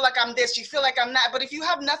you feel like I'm this, you feel like I'm that. But if you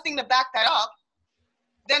have nothing to back that up,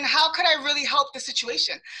 then how could I really help the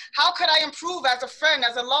situation? How could I improve as a friend,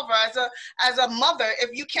 as a lover, as a mother,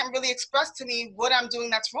 if you can't really express to me what I'm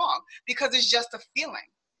doing that's wrong? Because it's just a feeling.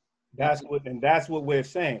 That's what we're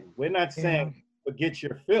saying. We're not saying forget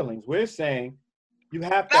your feelings. We're saying you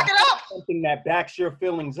have to back it up. Something that backs your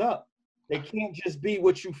feelings up. They can't just be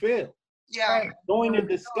what you feel. Yeah. Join the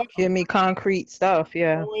discussion. Give me concrete stuff.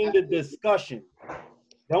 Yeah. Join the discussion.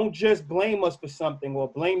 Don't just blame us for something or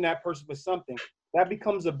blame that person for something. That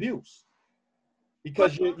becomes abuse,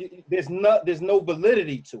 because there's no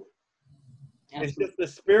validity to it. It's just a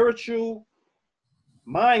spiritual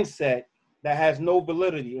mindset that has no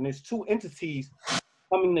validity, and it's two entities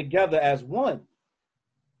coming together as one.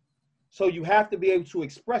 So you have to be able to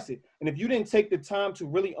express it. And if you didn't take the time to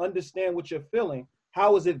really understand what you're feeling,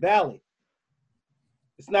 how is it valid?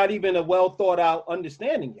 It's not even a well thought out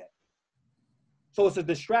understanding yet. So it's a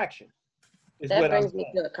distraction. That brings me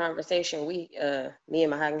to a conversation me and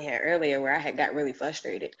Mahogany had earlier, where I had got really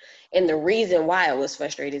frustrated. And the reason why I was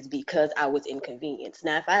frustrated is because I was inconvenienced.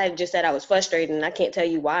 Now, if I had just said I was frustrated and I can't tell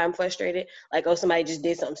you why I'm frustrated, like, oh, somebody just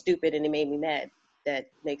did something stupid and it made me mad,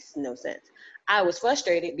 that makes no sense. I was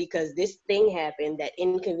frustrated because this thing happened that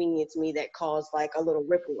inconvenienced me, that caused like a little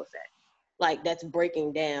ripple effect. Like, that's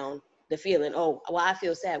breaking down the feeling. Oh, well, I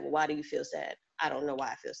feel sad. Well, why do you feel sad? I don't know why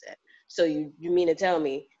I feel sad. So you mean to tell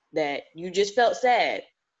me that you just felt sad?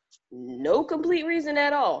 No complete reason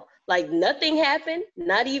at all. Like, nothing happened,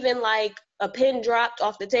 not even like a pin dropped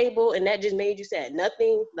off the table and that just made you sad.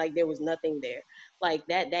 Nothing, like there was nothing there. Like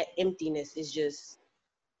that emptiness is just,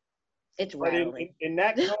 it's rattling. In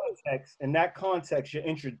that context, you're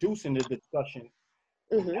introducing the discussion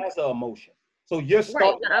as an emotion. So you're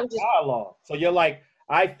starting dialogue. So you're like,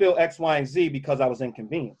 I feel X, Y, and Z because I was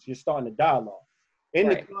inconvenienced. You're starting a dialogue. In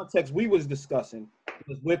the context we was discussing,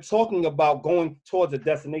 we're talking about going towards a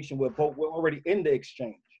destination where we're already in the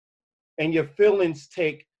exchange, and your feelings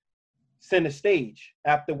take center stage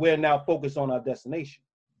after we're now focused on our destination.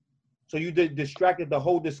 So you distracted the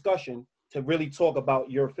whole discussion to really talk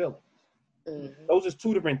about your feelings. Mm-hmm. Those are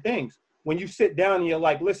two different things. When you sit down and you're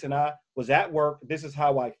like, listen, I was at work, this is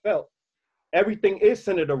how I felt. Everything is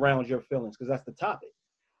centered around your feelings because that's the topic.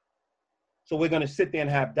 So we're going to sit there and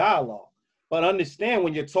have dialogue. But understand,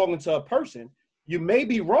 when you're talking to a person, you may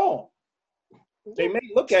be wrong. They may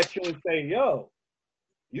look at you and say, yo,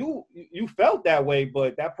 you felt that way,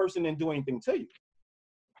 but that person didn't do anything to you.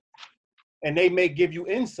 And they may give you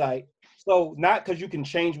insight. So not because you can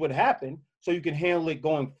change what happened, so you can handle it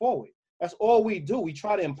going forward. That's all we do. We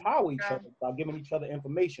try to empower each other by giving each other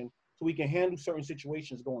information so we can handle certain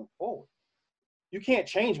situations going forward. You can't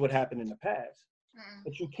change what happened in the past,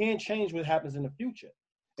 but you can change what happens in the future.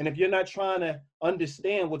 And if you're not trying to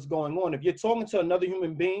understand what's going on, if you're talking to another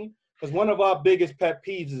human being, because one of our biggest pet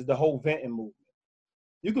peeves is the whole venting movement.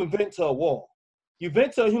 You can vent to a wall. You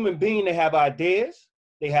vent to a human being, they have ideas,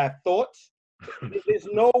 they have thoughts. There's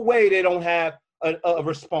no way they don't have a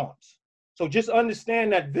response. So just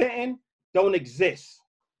understand that venting don't exist.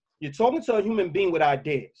 You're talking to a human being with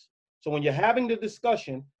ideas. So when you're having the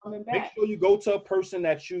discussion, make sure you go to a person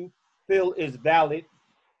that you feel is valid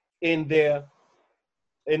in their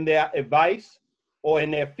advice or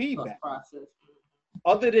in their feedback.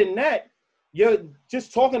 Other than that, you're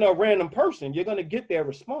just talking to a random person, you're going to get their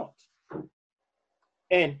response.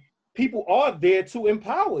 And people are there to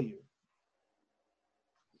empower you.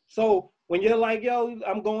 So when you're like, yo,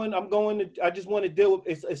 I just want to deal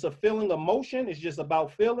with, it's a feeling, emotion. It's just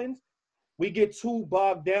about feelings. We get too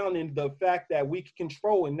bogged down in the fact that we can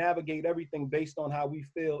control and navigate everything based on how we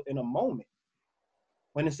feel in a moment.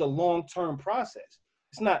 When it's a long-term process,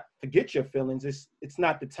 it's not forget your feelings. It's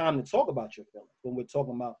not the time to talk about your feelings when we're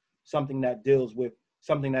talking about something that deals with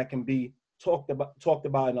something that can be talked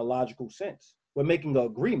about in a logical sense. We're making an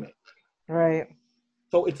agreement. Right.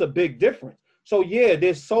 So it's a big difference. So yeah,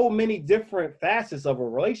 there's so many different facets of a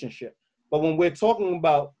relationship. But when we're talking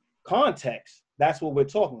about context, that's what we're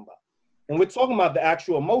talking about. When we're talking about the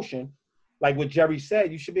actual emotion, like what Jerry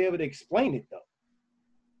said, you should be able to explain it though.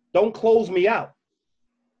 Don't close me out.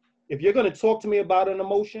 If you're going to talk to me about an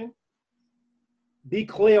emotion, be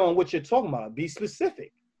clear on what you're talking about. Be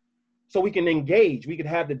specific so we can engage. We can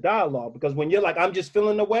have the dialogue. Because when you're like, I'm just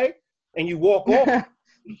feeling the way, and you walk off,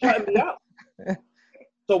 you're shutting me out.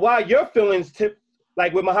 So while your feelings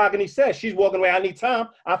like what Mahogany says, she's walking away, I need time,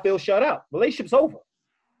 I feel shut out. Relationship's over.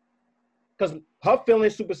 Because her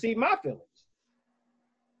feelings supersede my feelings.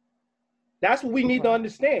 That's what we need to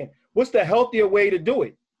understand. What's the healthier way to do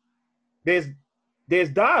it? There's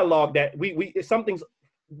dialogue that it's something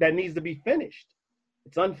that needs to be finished.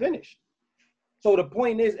 It's unfinished. So the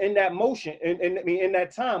point is, in that motion, in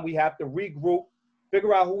that time, we have to regroup,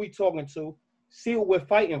 figure out who we're talking to, see what we're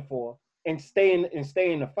fighting for, and stay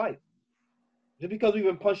in the fight. Just because we've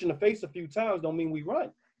been punched in the face a few times don't mean we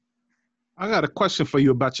run. I got a question for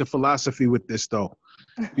you about your philosophy with this though,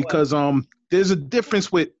 because there's a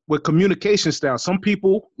difference with communication style. Some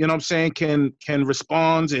people, you know what I'm saying, can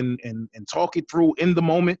respond and talk it through in the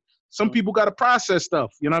moment. Some people got to process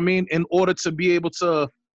stuff, you know what I mean, in order to be able to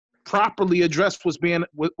properly address what's being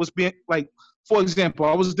like. For example,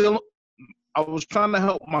 I was trying to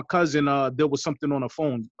help my cousin deal with something on her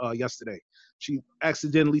phone yesterday. She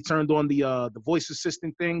accidentally turned on the voice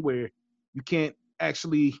assistant thing where you can't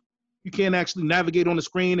actually navigate on the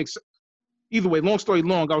screen. Either way, long story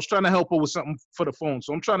long, I was trying to help her with something for the phone.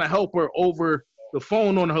 So I'm trying to help her over the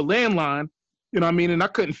phone on her landline, you know what I mean? And I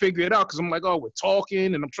couldn't figure it out because I'm like, oh, we're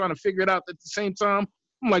talking and I'm trying to figure it out at the same time.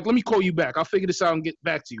 I'm like, let me call you back. I'll figure this out and get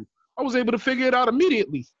back to you. I was able to figure it out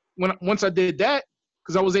immediately once I did that,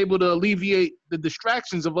 because I was able to alleviate the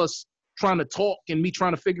distractions of us trying to talk and me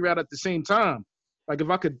trying to figure out at the same time. Like if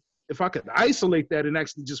I could isolate that and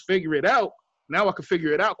actually just figure it out, now I could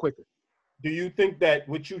figure it out quicker. Do you think that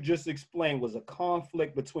what you just explained was a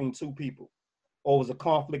conflict between two people, or was a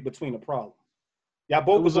conflict between a problem? Y'all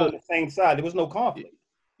both was on the same side. There was no conflict.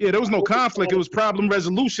 Yeah, there was no conflict. It was problem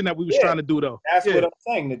resolution that we was trying to do, though. That's what I'm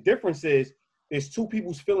saying. The difference is there's two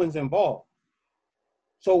people's feelings involved.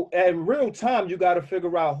 So in real time, you got to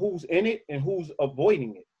figure out who's in it and who's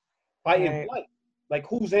avoiding it. Fight and flight. Like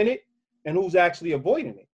who's in it and who's actually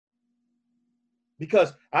avoiding it.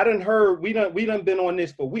 Because I done heard, we done been on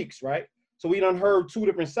this for weeks, right? So we done heard two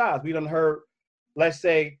different sides. We done heard, let's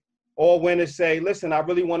say, all women say, listen, I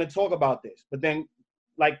really want to talk about this. But then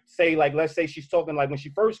let's say she's talking like when she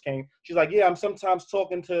first came, she's like, yeah, I'm sometimes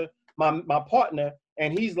talking to my partner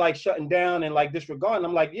and he's like shutting down and like disregarding.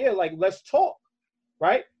 I'm like, yeah, like let's talk,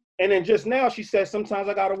 right? And then just now she says, sometimes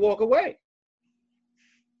I got to walk away.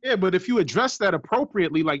 Yeah, but if you address that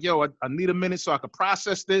appropriately, like, yo, I need a minute so I can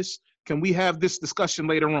process this. Can we have this discussion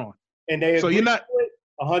later on? And they agree to it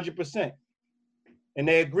 100%. And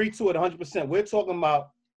they agree to it 100%. We're talking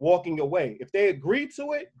about walking away. If they agree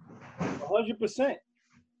to it, 100%.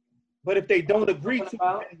 But if they don't agree to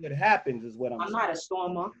it, what happens is what I'm saying. I'm not a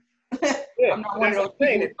stormer. Yeah, I'm not one of those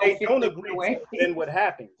people. If they don't agree to it, then what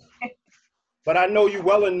happens? But I know you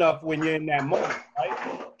well enough when you're in that moment,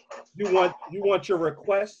 right? You want your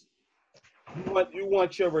request. You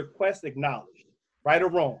want your request acknowledged, right or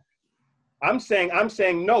wrong. I'm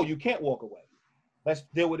saying no, you can't walk away. Let's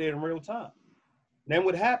deal with it in real time. Then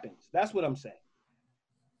what happens? That's what I'm saying.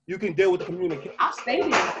 You can deal with the communication. I'll stay there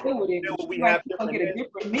and deal with it. We have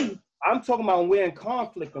different me. I'm talking about when we're in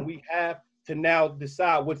conflict and we have to now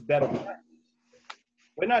decide what's better practice.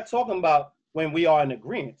 We're not talking about when we are in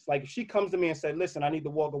agreement. Like if she comes to me and says, listen, I need to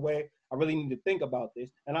walk away. I really need to think about this.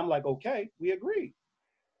 And I'm like, okay, we agree.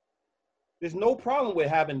 There's no problem with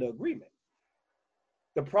having the agreement.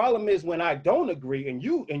 The problem is when I don't agree and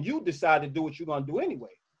you decide to do what you're going to do anyway.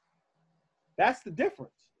 That's the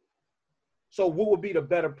difference. So what would be the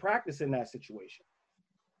better practice in that situation?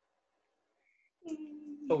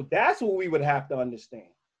 So that's what we would have to understand.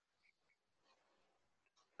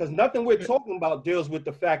 Because nothing we're talking about deals with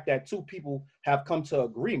the fact that two people have come to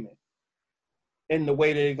agreement in the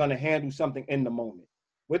way that they're going to handle something in the moment.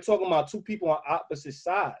 We're talking about two people on opposite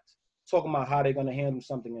sides talking about how they're going to handle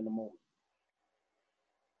something in the moment.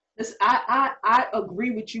 Listen, I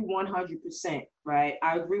agree with you 100%, right?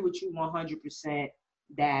 I agree with you 100%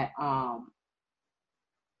 that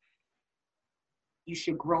you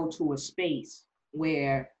should grow to a space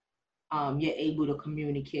where you're able to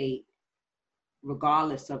communicate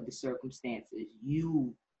regardless of the circumstances.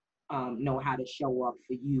 You know how to show up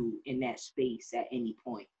for you in that space at any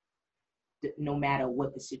point, no matter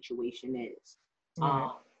what the situation is.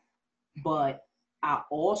 But I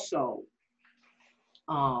also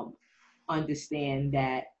understand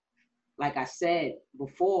that, like I said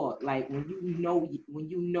before, like when you know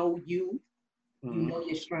you know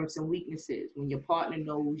your strengths and weaknesses. When your partner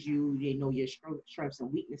knows you, they know your strengths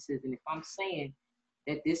and weaknesses. And if I'm saying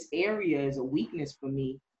that this area is a weakness for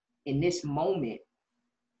me in this moment,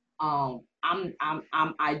 I'm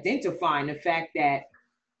identifying the fact that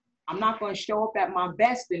I'm not going to show up at my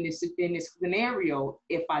best in this scenario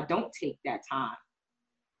if I don't take that time.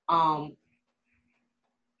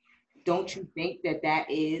 Don't you think that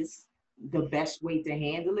is the best way to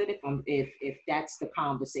handle it if that's the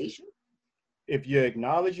conversation? If you're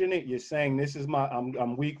acknowledging it, you're saying this is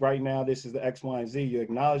I'm weak right now, this is the X, Y, and Z, you're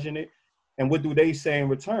acknowledging it. And what do they say in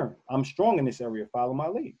return? I'm strong in this area, follow my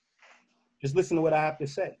lead. Just listen to what I have to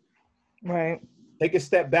say. Right. Take a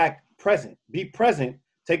step back, present. Be present,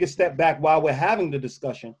 take a step back while we're having the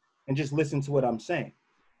discussion and just listen to what I'm saying.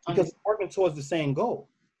 Because we're working towards the same goal.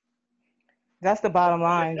 That's the bottom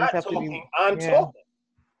line. Not Just talking, I'm talking.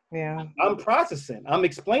 Yeah. I'm processing. I'm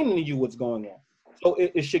explaining to you what's going on. So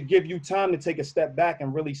it should give you time to take a step back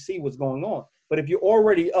and really see what's going on. But if you're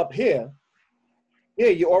already up here,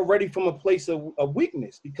 you're already from a place of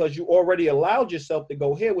weakness because you already allowed yourself to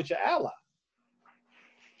go here with your ally.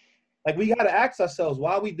 Like, we got to ask ourselves,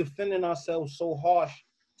 why are we defending ourselves so harsh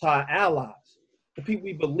to our allies, the people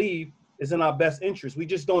we believe is in our best interest? We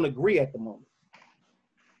just don't agree at the moment.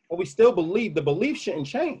 But we still believe. The belief shouldn't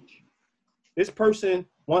change. This person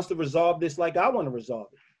wants to resolve this like I want to resolve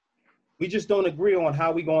it. We just don't agree on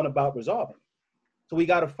how we're going about resolving it. So we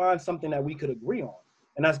got to find something that we could agree on.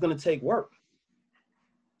 And that's going to take work.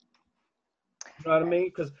 You know what I mean?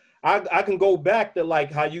 Because I can go back to,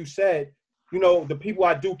 like, how you said, you know, the people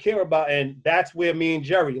I do care about, and that's where me and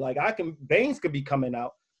Jerry, like, veins could be coming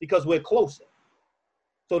out because we're closer.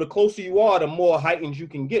 So the closer you are, the more heightened you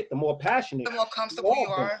can get, the more passionate. The more comfortable you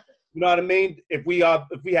are. You know what I mean? If we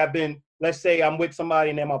have been, let's say I'm with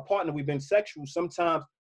somebody and they're my partner, we've been sexual, sometimes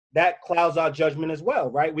that clouds our judgment as well,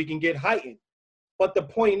 right? We can get heightened. But the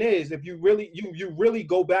point is, if you really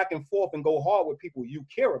go back and forth and go hard with people you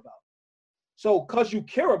care about. So because you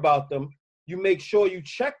care about them, you make sure you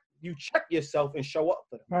check yourself and show up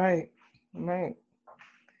for them. Right.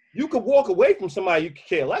 You could walk away from somebody you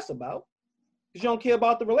care less about because you don't care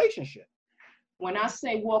about the relationship. When I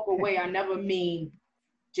say walk away, I never mean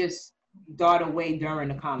just dart away during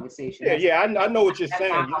the conversation. I know what you're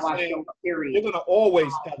saying. You're saying you're gonna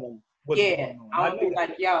always tell them what's going on. I don't be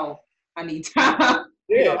like, yo, I need time.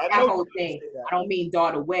 Yeah, that whole thing. I don't mean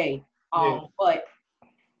dart away. But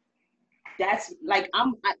that's like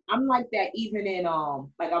I'm like that even in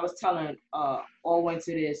like I was telling all went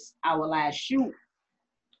to this our last shoot.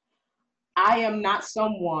 I am not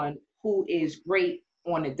someone who is great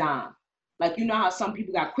on a dime. Like, you know how some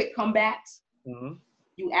people got quick comebacks? Mm-hmm.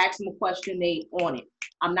 You ask them a question, they on it.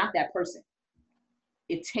 I'm not that person.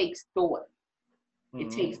 It takes thought. Mm-hmm.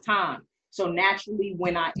 It takes time. So naturally,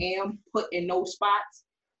 when I am put in those spots,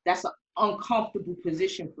 that's an uncomfortable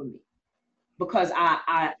position for me because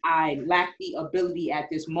I lack the ability at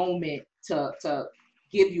this moment to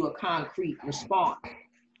give you a concrete response.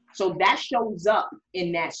 So that shows up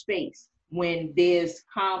in that space. When there's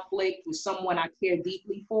conflict with someone I care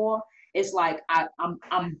deeply for, it's like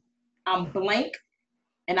I'm blank,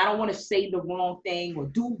 and I don't want to say the wrong thing or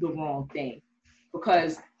do the wrong thing,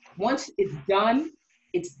 because once it's done,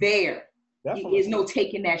 it's there. Definitely. There's no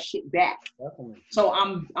taking that shit back. Definitely. So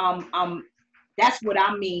I'm that's what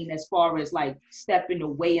I mean as far as like stepping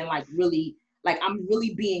away and like really, like I'm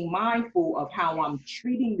really being mindful of how I'm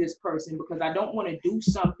treating this person, because I don't want to do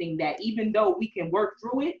something that, even though we can work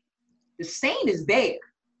through it, the stain is there.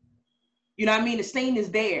 You know what I mean? The stain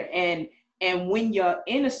is there. And when you're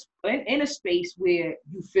in a space where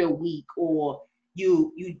you feel weak, or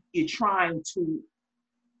you're trying to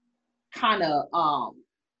kind of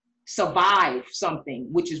survive something,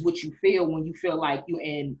 which is what you feel when you feel like you're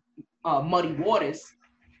in muddy waters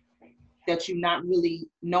that you're not really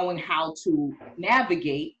knowing how to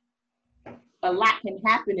navigate, a lot can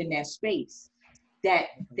happen in that space that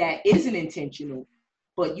isn't intentional.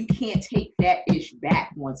 But you can't take that ish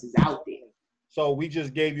back once it's out there. So we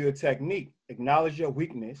just gave you a technique. Acknowledge your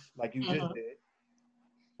weakness, like you just did,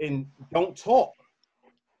 and don't talk.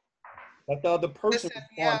 Let the other person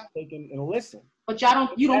respond, take and listen. But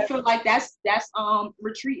you don't feel like that's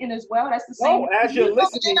retreating as well? That's the same. No, as you're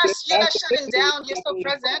listening, you're not shutting down. You're still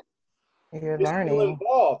present. You're You're learning. still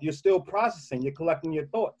involved. You're still processing. You're collecting your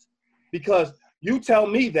thoughts. Because you tell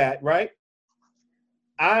me that, right?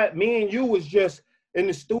 Me and you was just in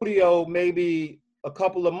the studio maybe a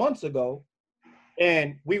couple of months ago,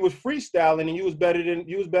 and we was freestyling, and you was better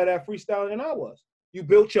at freestyling than I was. You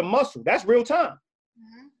built your muscle. That's real time.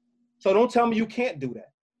 Mm-hmm. So don't tell me you can't do that.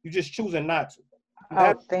 You're just choosing not to.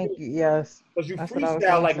 Thank you. Yes. Because you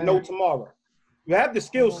freestyle like no tomorrow. You have the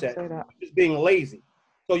skill set. You're just being lazy.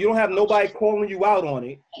 So you don't have nobody calling you out on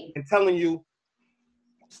it and telling you,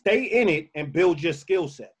 stay in it and build your skill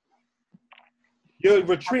set. You're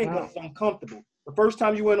retreating because it's uncomfortable. The first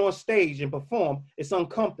time you went on stage and performed, it's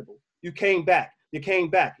uncomfortable. You came back.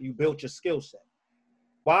 You built your skill set.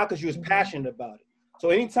 Why? Because you was passionate about it. So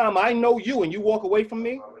anytime I know you and you walk away from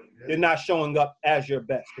me, you're not showing up as your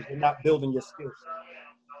best because you're not building your skill set.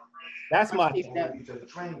 That's my thing.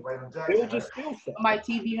 Build your skill set. My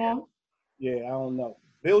TV on? Yeah, I don't know.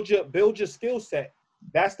 Build your skill set.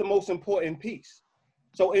 That's the most important piece.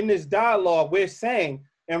 So in this dialogue, we're saying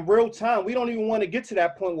in real time, we don't even want to get to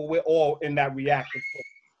that point where we're all in that reactive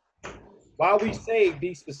point. While we say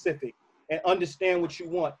be specific and understand what you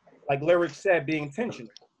want, like Lyric said, be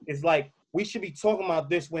intentional. It's like we should be talking about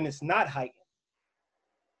this when it's not heightened.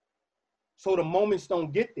 So the moments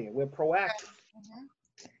don't get there. We're proactive. Mm-hmm.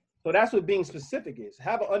 So that's what being specific is.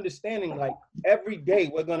 Have an understanding like every day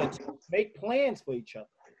we're going to make plans for each other.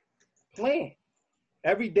 Plan.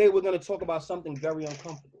 Every day we're going to talk about something very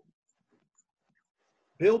uncomfortable.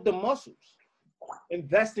 Build the muscles.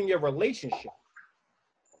 Invest in your relationship.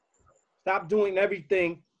 Stop doing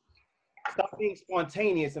everything. Stop being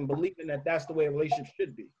spontaneous and believing that that's the way a relationship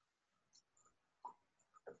should be.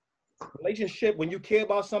 Relationship, when you care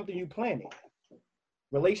about something, you plan it.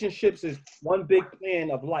 Relationships is one big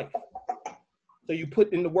plan of life. So you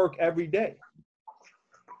put in the work every day.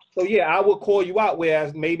 So yeah, I will call you out,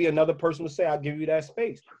 whereas maybe another person would say, I'll give you that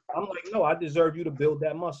space. I'm like, no, I deserve you to build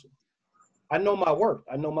that muscle. I know my worth.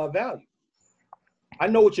 I know my value. I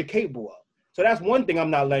know what you're capable of. So that's one thing I'm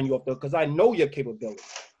not letting you off though, because I know your capability.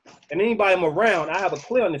 And anybody I'm around, I have a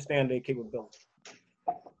clear understanding of their capability.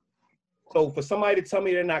 So for somebody to tell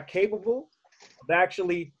me they're not capable of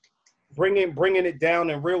actually bringing it down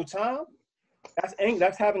in real time,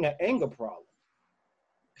 that's having an anger problem.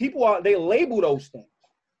 People they label those things.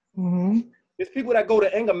 Mm-hmm. There's people that go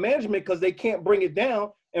to anger management because they can't bring it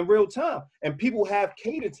down in real time. And people have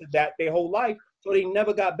catered to that their whole life, so they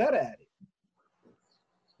never got better at it.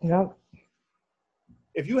 Yep.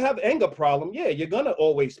 If you have anger problem, yeah, you're gonna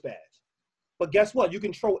always spaz. But guess what? You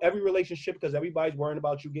control every relationship because everybody's worrying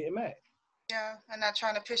about you getting mad. Yeah, and not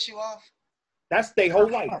trying to piss you off. That's their whole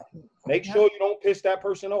life. Make sure you don't piss that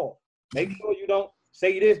person off. Make sure you don't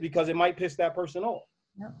say this because it might piss that person off.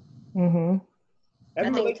 Yep. Mm-hmm.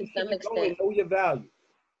 Every relationship you go in, know your value.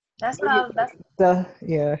 I was gonna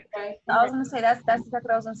say that's exactly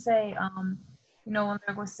what I was gonna say. When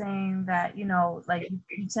Eric was saying that, like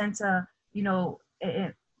you tend to,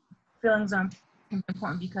 feelings are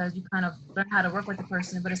important because you kind of learn how to work with the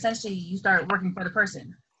person, but essentially you start working for the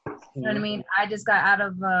person. You know what I mean? I just got out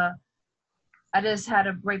of I just had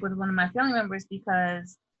a break with one of my family members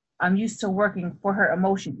because I'm used to working for her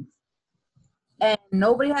emotions. And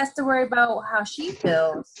nobody has to worry about how she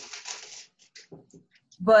feels.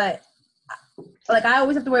 But like I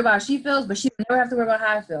always have to worry about how she feels, but she never have to worry about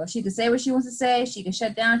how I feel. She can say what she wants to say, she can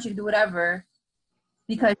shut down, she can do whatever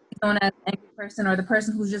because she's known as an angry person or the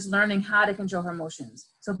person who's just learning how to control her emotions.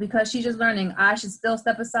 So because she's just learning, I should still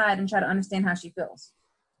step aside and try to understand how she feels.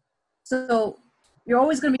 So you're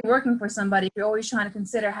always going to be working for somebody if you're always trying to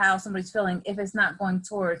consider how somebody's feeling if it's not going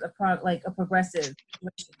towards a progressive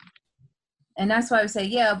situation. And that's why I say,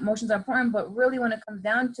 yeah, emotions are important, but really when it comes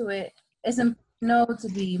down to it, it's important to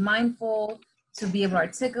be mindful, to be able to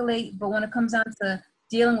articulate. But when it comes down to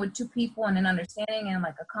dealing with two people and an understanding and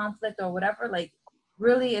like a conflict or whatever, like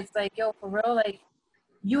really it's like, yo, for real, like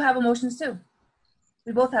you have emotions too.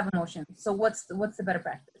 We both have emotions. So what's the better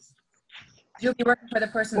practice? You'll be working for the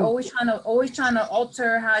person, always trying to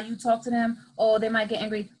alter how you talk to them. Oh, they might get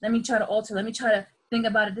angry. Let me try to alter. Let me try to think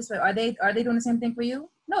about it this way. Are they doing the same thing for you?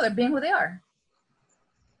 No, they're being who they are.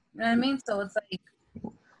 You know what I mean? So it's like.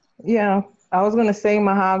 Yeah, I was gonna say,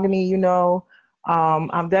 Mahogany.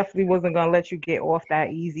 I definitely wasn't gonna let you get off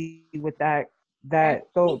that easy with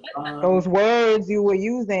those words you were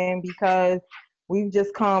using because we've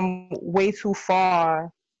just come way too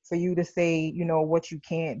far for you to say, you know, what you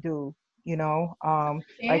can't do, you know.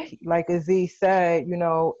 Like Aziz said, you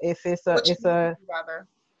know, if it's a rather.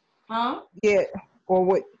 Huh? Yeah, or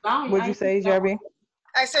what'd you say, Jerry?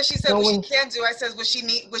 I said, she said No, what when- she can't do. I said what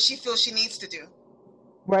she feels she needs to do.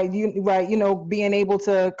 Right, you know, being able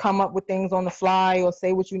to come up with things on the fly or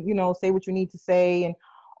say what you know, say what you need to say and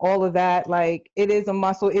all of that. Like, it is a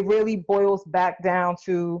muscle. It really boils back down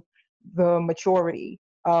to the maturity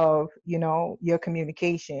of, you know, your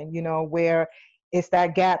communication, you know, where it's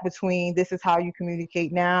that gap between this is how you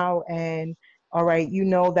communicate now and all right, you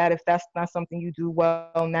know that if that's not something you do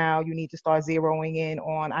well now, you need to start zeroing in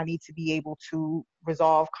on, I need to be able to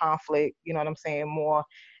resolve conflict, you know what I'm saying, more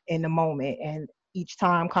in the moment. And each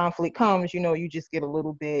time conflict comes, you know, you just get a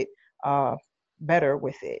little bit better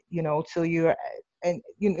with it, you know, till you're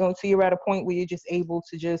at a point where you're just able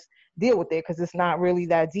to just deal with it because it's not really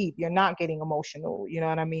that deep. You're not getting emotional, you know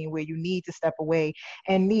what I mean, where you need to step away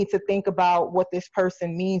and need to think about what this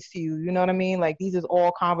person means to you, you know what I mean? Like, these are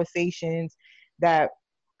all conversations that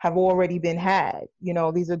have already been had, you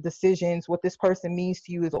know, these are decisions. What this person means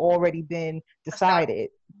to you has already been decided,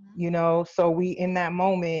 you know. So we, in that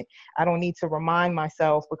moment, I don't need to remind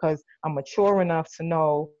myself because I'm mature enough to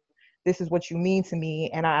know this is what you mean to me,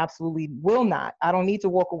 and I absolutely will not. I don't need to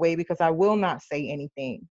walk away because I will not say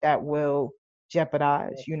anything that will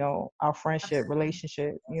jeopardize, you know, our friendship,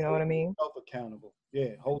 relationship. You know what I mean? Self-accountable.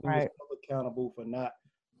 Yeah, holding yourself accountable for not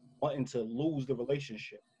wanting to lose the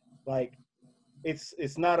relationship. Like,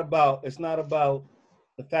 it's not about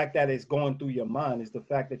the fact that it's going through your mind. It's the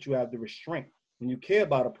fact that you have the restraint. When you care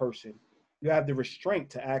about a person, you have the restraint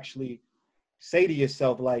to actually say to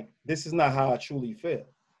yourself, like, this is not how I truly feel.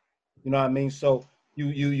 You know what I mean? So you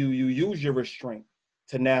use your restraint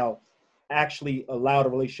to now actually allow the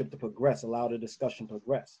relationship to progress, allow the discussion to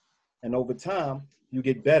progress. And over time, you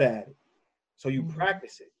get better at it. So you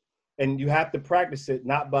practice it. And you have to practice it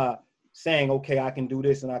not by saying, okay, I can do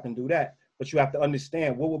this and I can do that, but you have to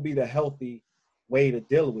understand what will be the healthy way to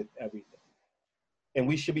deal with everything. And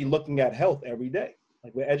we should be looking at health every day.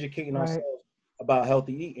 Like, we're educating ourselves about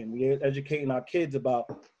healthy eating. We're educating our kids about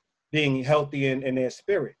being healthy in their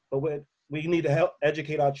spirit. But we need to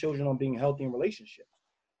educate our children on being healthy in relationships.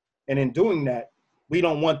 And in doing that, we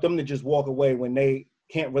don't want them to just walk away when they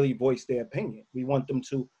can't really voice their opinion. We want them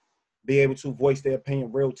to be able to voice their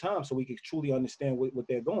opinion real time so we can truly understand what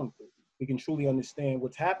they're going through. We can truly understand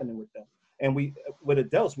what's happening with them. And with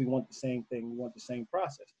adults, we want the same thing. We want the same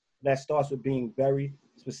process. That starts with being very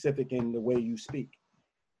specific in the way you speak.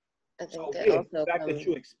 I think The fact that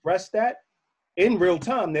you express that in real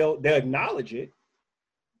time, they'll acknowledge it,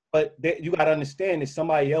 but you got to understand there's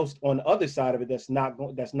somebody else on the other side of it that's not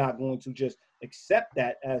going to just accept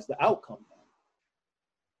that as the outcome.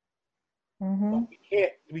 So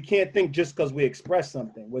we can't think just because we express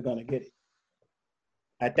something we're going to get it.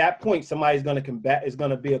 At that point, somebody's going to combat. It's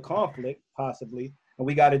going to be a conflict possibly, and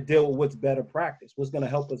we got to deal with what's better practice, what's going to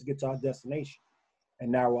help us get to our destination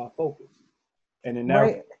and narrow our focus. And in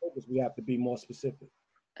narrowing our focus, we have to be more specific.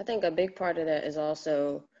 I think a big part of that is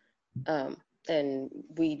also, and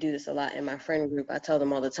we do this a lot in my friend group, I tell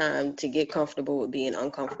them all the time to get comfortable with being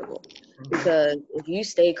uncomfortable. Because if you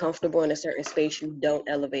stay comfortable in a certain space, you don't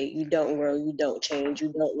elevate, you don't grow, you don't change,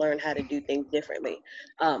 you don't learn how to do things differently.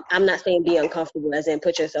 I'm not saying be uncomfortable as in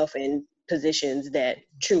put yourself in positions that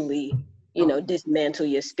truly, you know, dismantle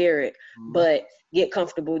your spirit, but get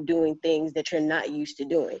comfortable doing things that you're not used to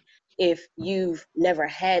doing. If you've never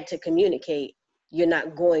had to communicate, you're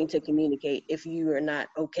not going to communicate if you are not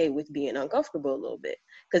okay with being uncomfortable a little bit.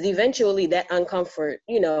 Because eventually that uncomfort,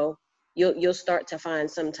 you know, you'll start to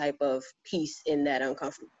find some type of peace in that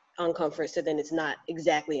uncomfort, so then it's not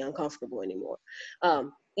exactly uncomfortable anymore.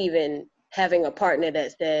 Even having a partner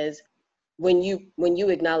that says, when you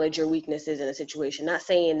acknowledge your weaknesses in a situation, not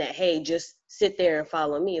saying that, hey, just sit there and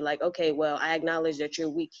follow me. Like, okay, well, I acknowledge that you're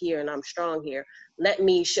weak here and I'm strong here. Let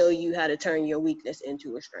me show you how to turn your weakness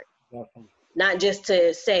into a strength. Definitely. Not just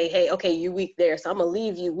to say, hey, okay, you're weak there, so I'm gonna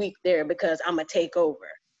leave you weak there because I'm gonna take over.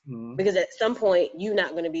 Because at some point, you're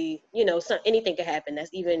not gonna be, you know, anything can happen. That's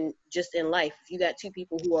even just in life. If you got two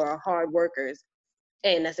people who are hard workers,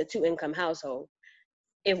 and that's a 2-income household,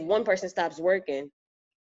 if one person stops working,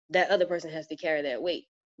 that other person has to carry that weight.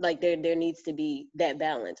 Like there needs to be that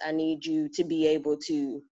balance. I need you to be able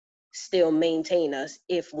to still maintain us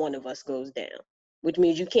if one of us goes down, which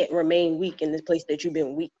means you can't remain weak in this place that you've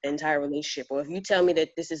been weak the entire relationship. Or if you tell me that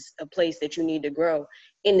this is a place that you need to grow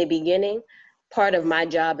in the beginning, part of my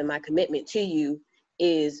job and my commitment to you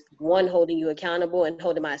is, one, holding you accountable and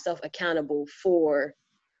holding myself accountable for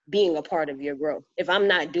being a part of your growth. If I'm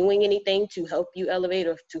not doing anything to help you elevate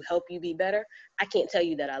or to help you be better, I can't tell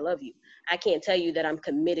you that I love you. I can't tell you that I'm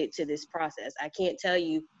committed to this process. I can't tell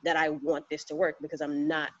you that I want this to work because I'm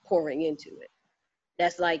not pouring into it.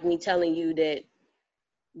 That's like me telling you that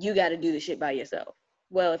you got to do the shit by yourself.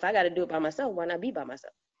 Well, if I got to do it by myself, why not be by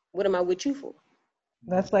myself? What am I with you for?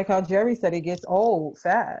 That's like how Jerry said, it gets old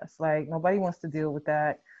fast. Like nobody wants to deal with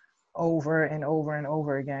that over and over and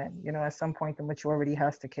over again. You know, at some point the maturity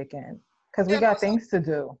has to kick in because we got things to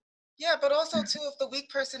do. Yeah, but also too, if the weak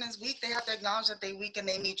person is weak, they have to acknowledge that they're weak and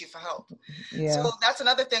they need you for help. Yeah. So that's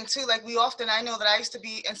another thing too. Like I know that I used to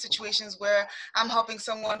be in situations where I'm helping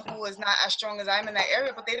someone who is not as strong as I am in that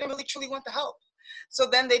area, but they didn't really truly want the help. So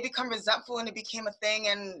then they become resentful and it became a thing,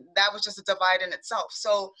 and that was just a divide in itself.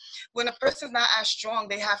 So when a person's not as strong,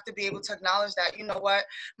 they have to be able to acknowledge that, you know what,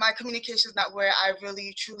 my communication is not where I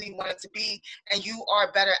really truly want it to be, and you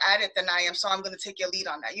are better at it than I am, so I'm going to take your lead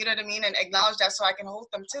on that. You know what I mean? And acknowledge that so I can hold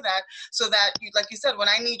them to that, so that, like you said, when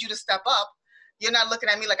I need you to step up, you're not looking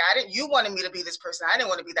at me like you wanted me to be this person. I didn't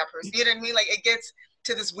want to be that person. You know what I mean? Like it gets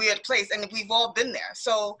to this weird place, and we've all been there.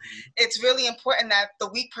 So it's really important that the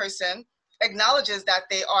weak person acknowledges that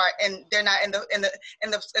they are, and they're not in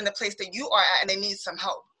the place that you are at, and they need some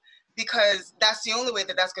help, because that's the only way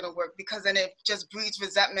that that's going to work, because then it just breeds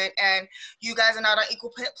resentment and you guys are not on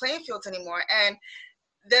equal playing fields anymore. And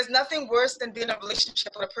there's nothing worse than being in a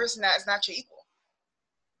relationship with a person that is not your equal.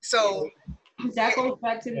 So that goes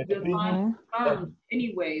back to the divine terms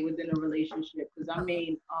anyway within a relationship, because I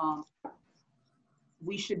mean,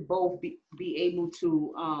 we should both be able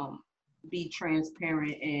to be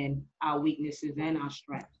transparent in our weaknesses and our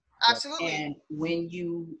strengths. Absolutely. And when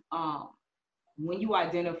you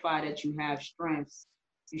identify that you have strengths,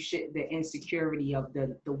 the insecurity of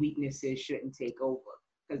the weaknesses shouldn't take over,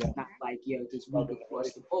 because it's not like you're just weak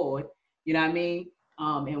across the board. You know what I mean?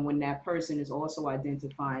 And when that person is also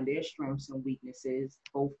identifying their strengths and weaknesses,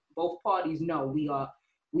 both parties know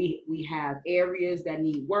we have areas that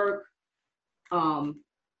need work.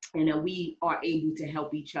 And that we are able to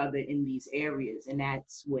help each other in these areas, and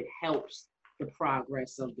that's what helps the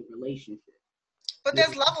progress of the relationship. But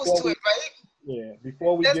there's levels to it, right? Yeah.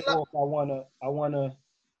 Before we get off, I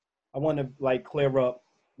wanna like clear up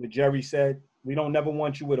what Jerry said. We don't never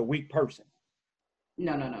want you with a weak person.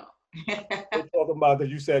 No. We're talking about,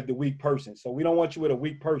 because you said the weak person, so we don't want you with a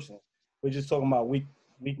weak person. We're just talking about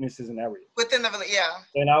weaknesses and areas within the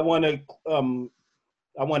And I want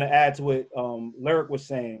to add to what Lyric was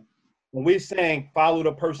saying. When we're saying follow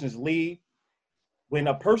the person's lead, when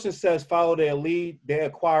a person says follow their lead, they're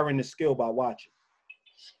acquiring the skill by watching.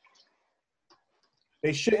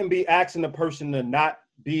 They shouldn't be asking the person to not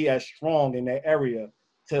be as strong in their area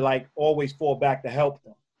to like always fall back to help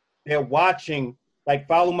them. They're watching, like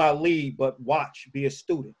follow my lead, but watch, be a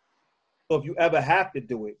student. So if you ever have to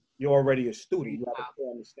do it, you're already a student. You have a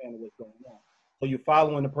clear understanding of what's going on. So you're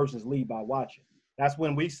following the person's lead by watching. That's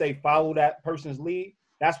when we say follow that person's lead.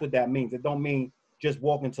 That's what that means. It don't mean just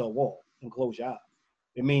walk into a wall and close your eyes.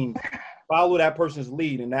 It means follow that person's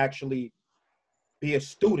lead and actually be a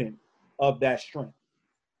student of that strength.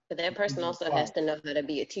 But that person also has to know how to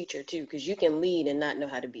be a teacher too, because you can lead and not know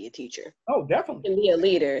how to be a teacher. Oh, definitely. You can be a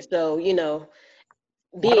leader. So, you know,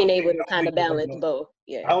 being able to kind of balance both.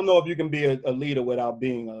 Yeah. I don't know if you can be a leader without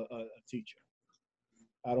being a teacher.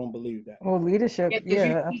 I don't believe that. Well, leadership,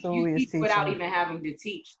 absolutely. You teach without even having to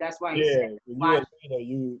teach. That's why you're a leader.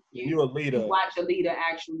 You watch a leader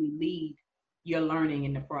actually lead. You're learning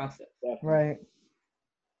in the process. Definitely. Right.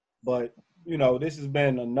 But you know, this has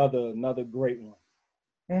been another great one.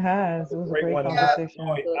 It has. It was a great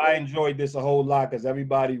conversation. I enjoyed this a whole lot because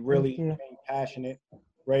everybody really became passionate,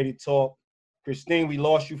 ready to talk. Christine, we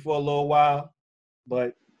lost you for a little while,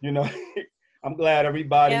 but you know, I'm glad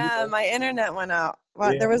everybody. Yeah, my internet went out.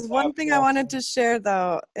 Well, there was one thing I wanted to share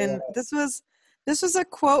though, and this was a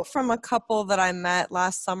quote from a couple that I met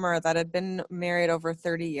last summer that had been married over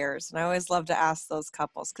 30 years, and I always love to ask those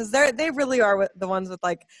couples because they really are the ones with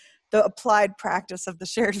like the applied practice of the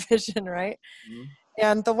shared vision, right? Mm-hmm.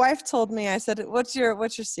 And the wife told me, I said, what's your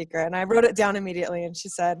secret? And I wrote it down immediately, and she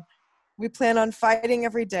said, we plan on fighting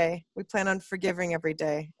every day, we plan on forgiving every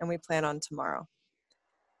day, and we plan on tomorrow.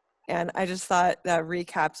 And I just thought that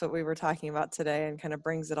recaps what we were talking about today and kind of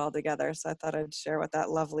brings it all together. So I thought I'd share what that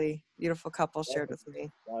lovely, beautiful couple shared with me.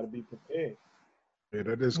 Gotta be prepared. Yeah,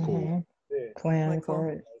 that is cool. Yeah. Plan for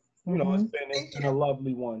it. You know, it's been a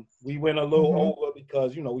lovely one. We went a little over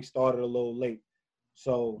because, you know, we started a little late.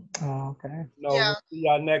 So, okay. We'll see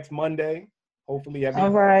y'all next Monday. Hopefully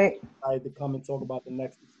everybody all right. decided to come and talk about the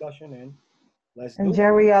next discussion. And Let's And do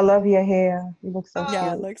Jerry, I love your hair. You look so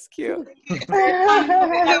Yeah, it cute. looks cute.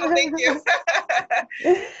 Thank you.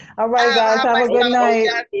 All right, guys. Have a good night.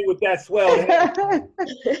 it. With that swell hair.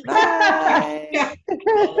 Bye.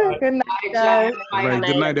 Good night, guys. All right.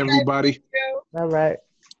 Good night, everybody. All right.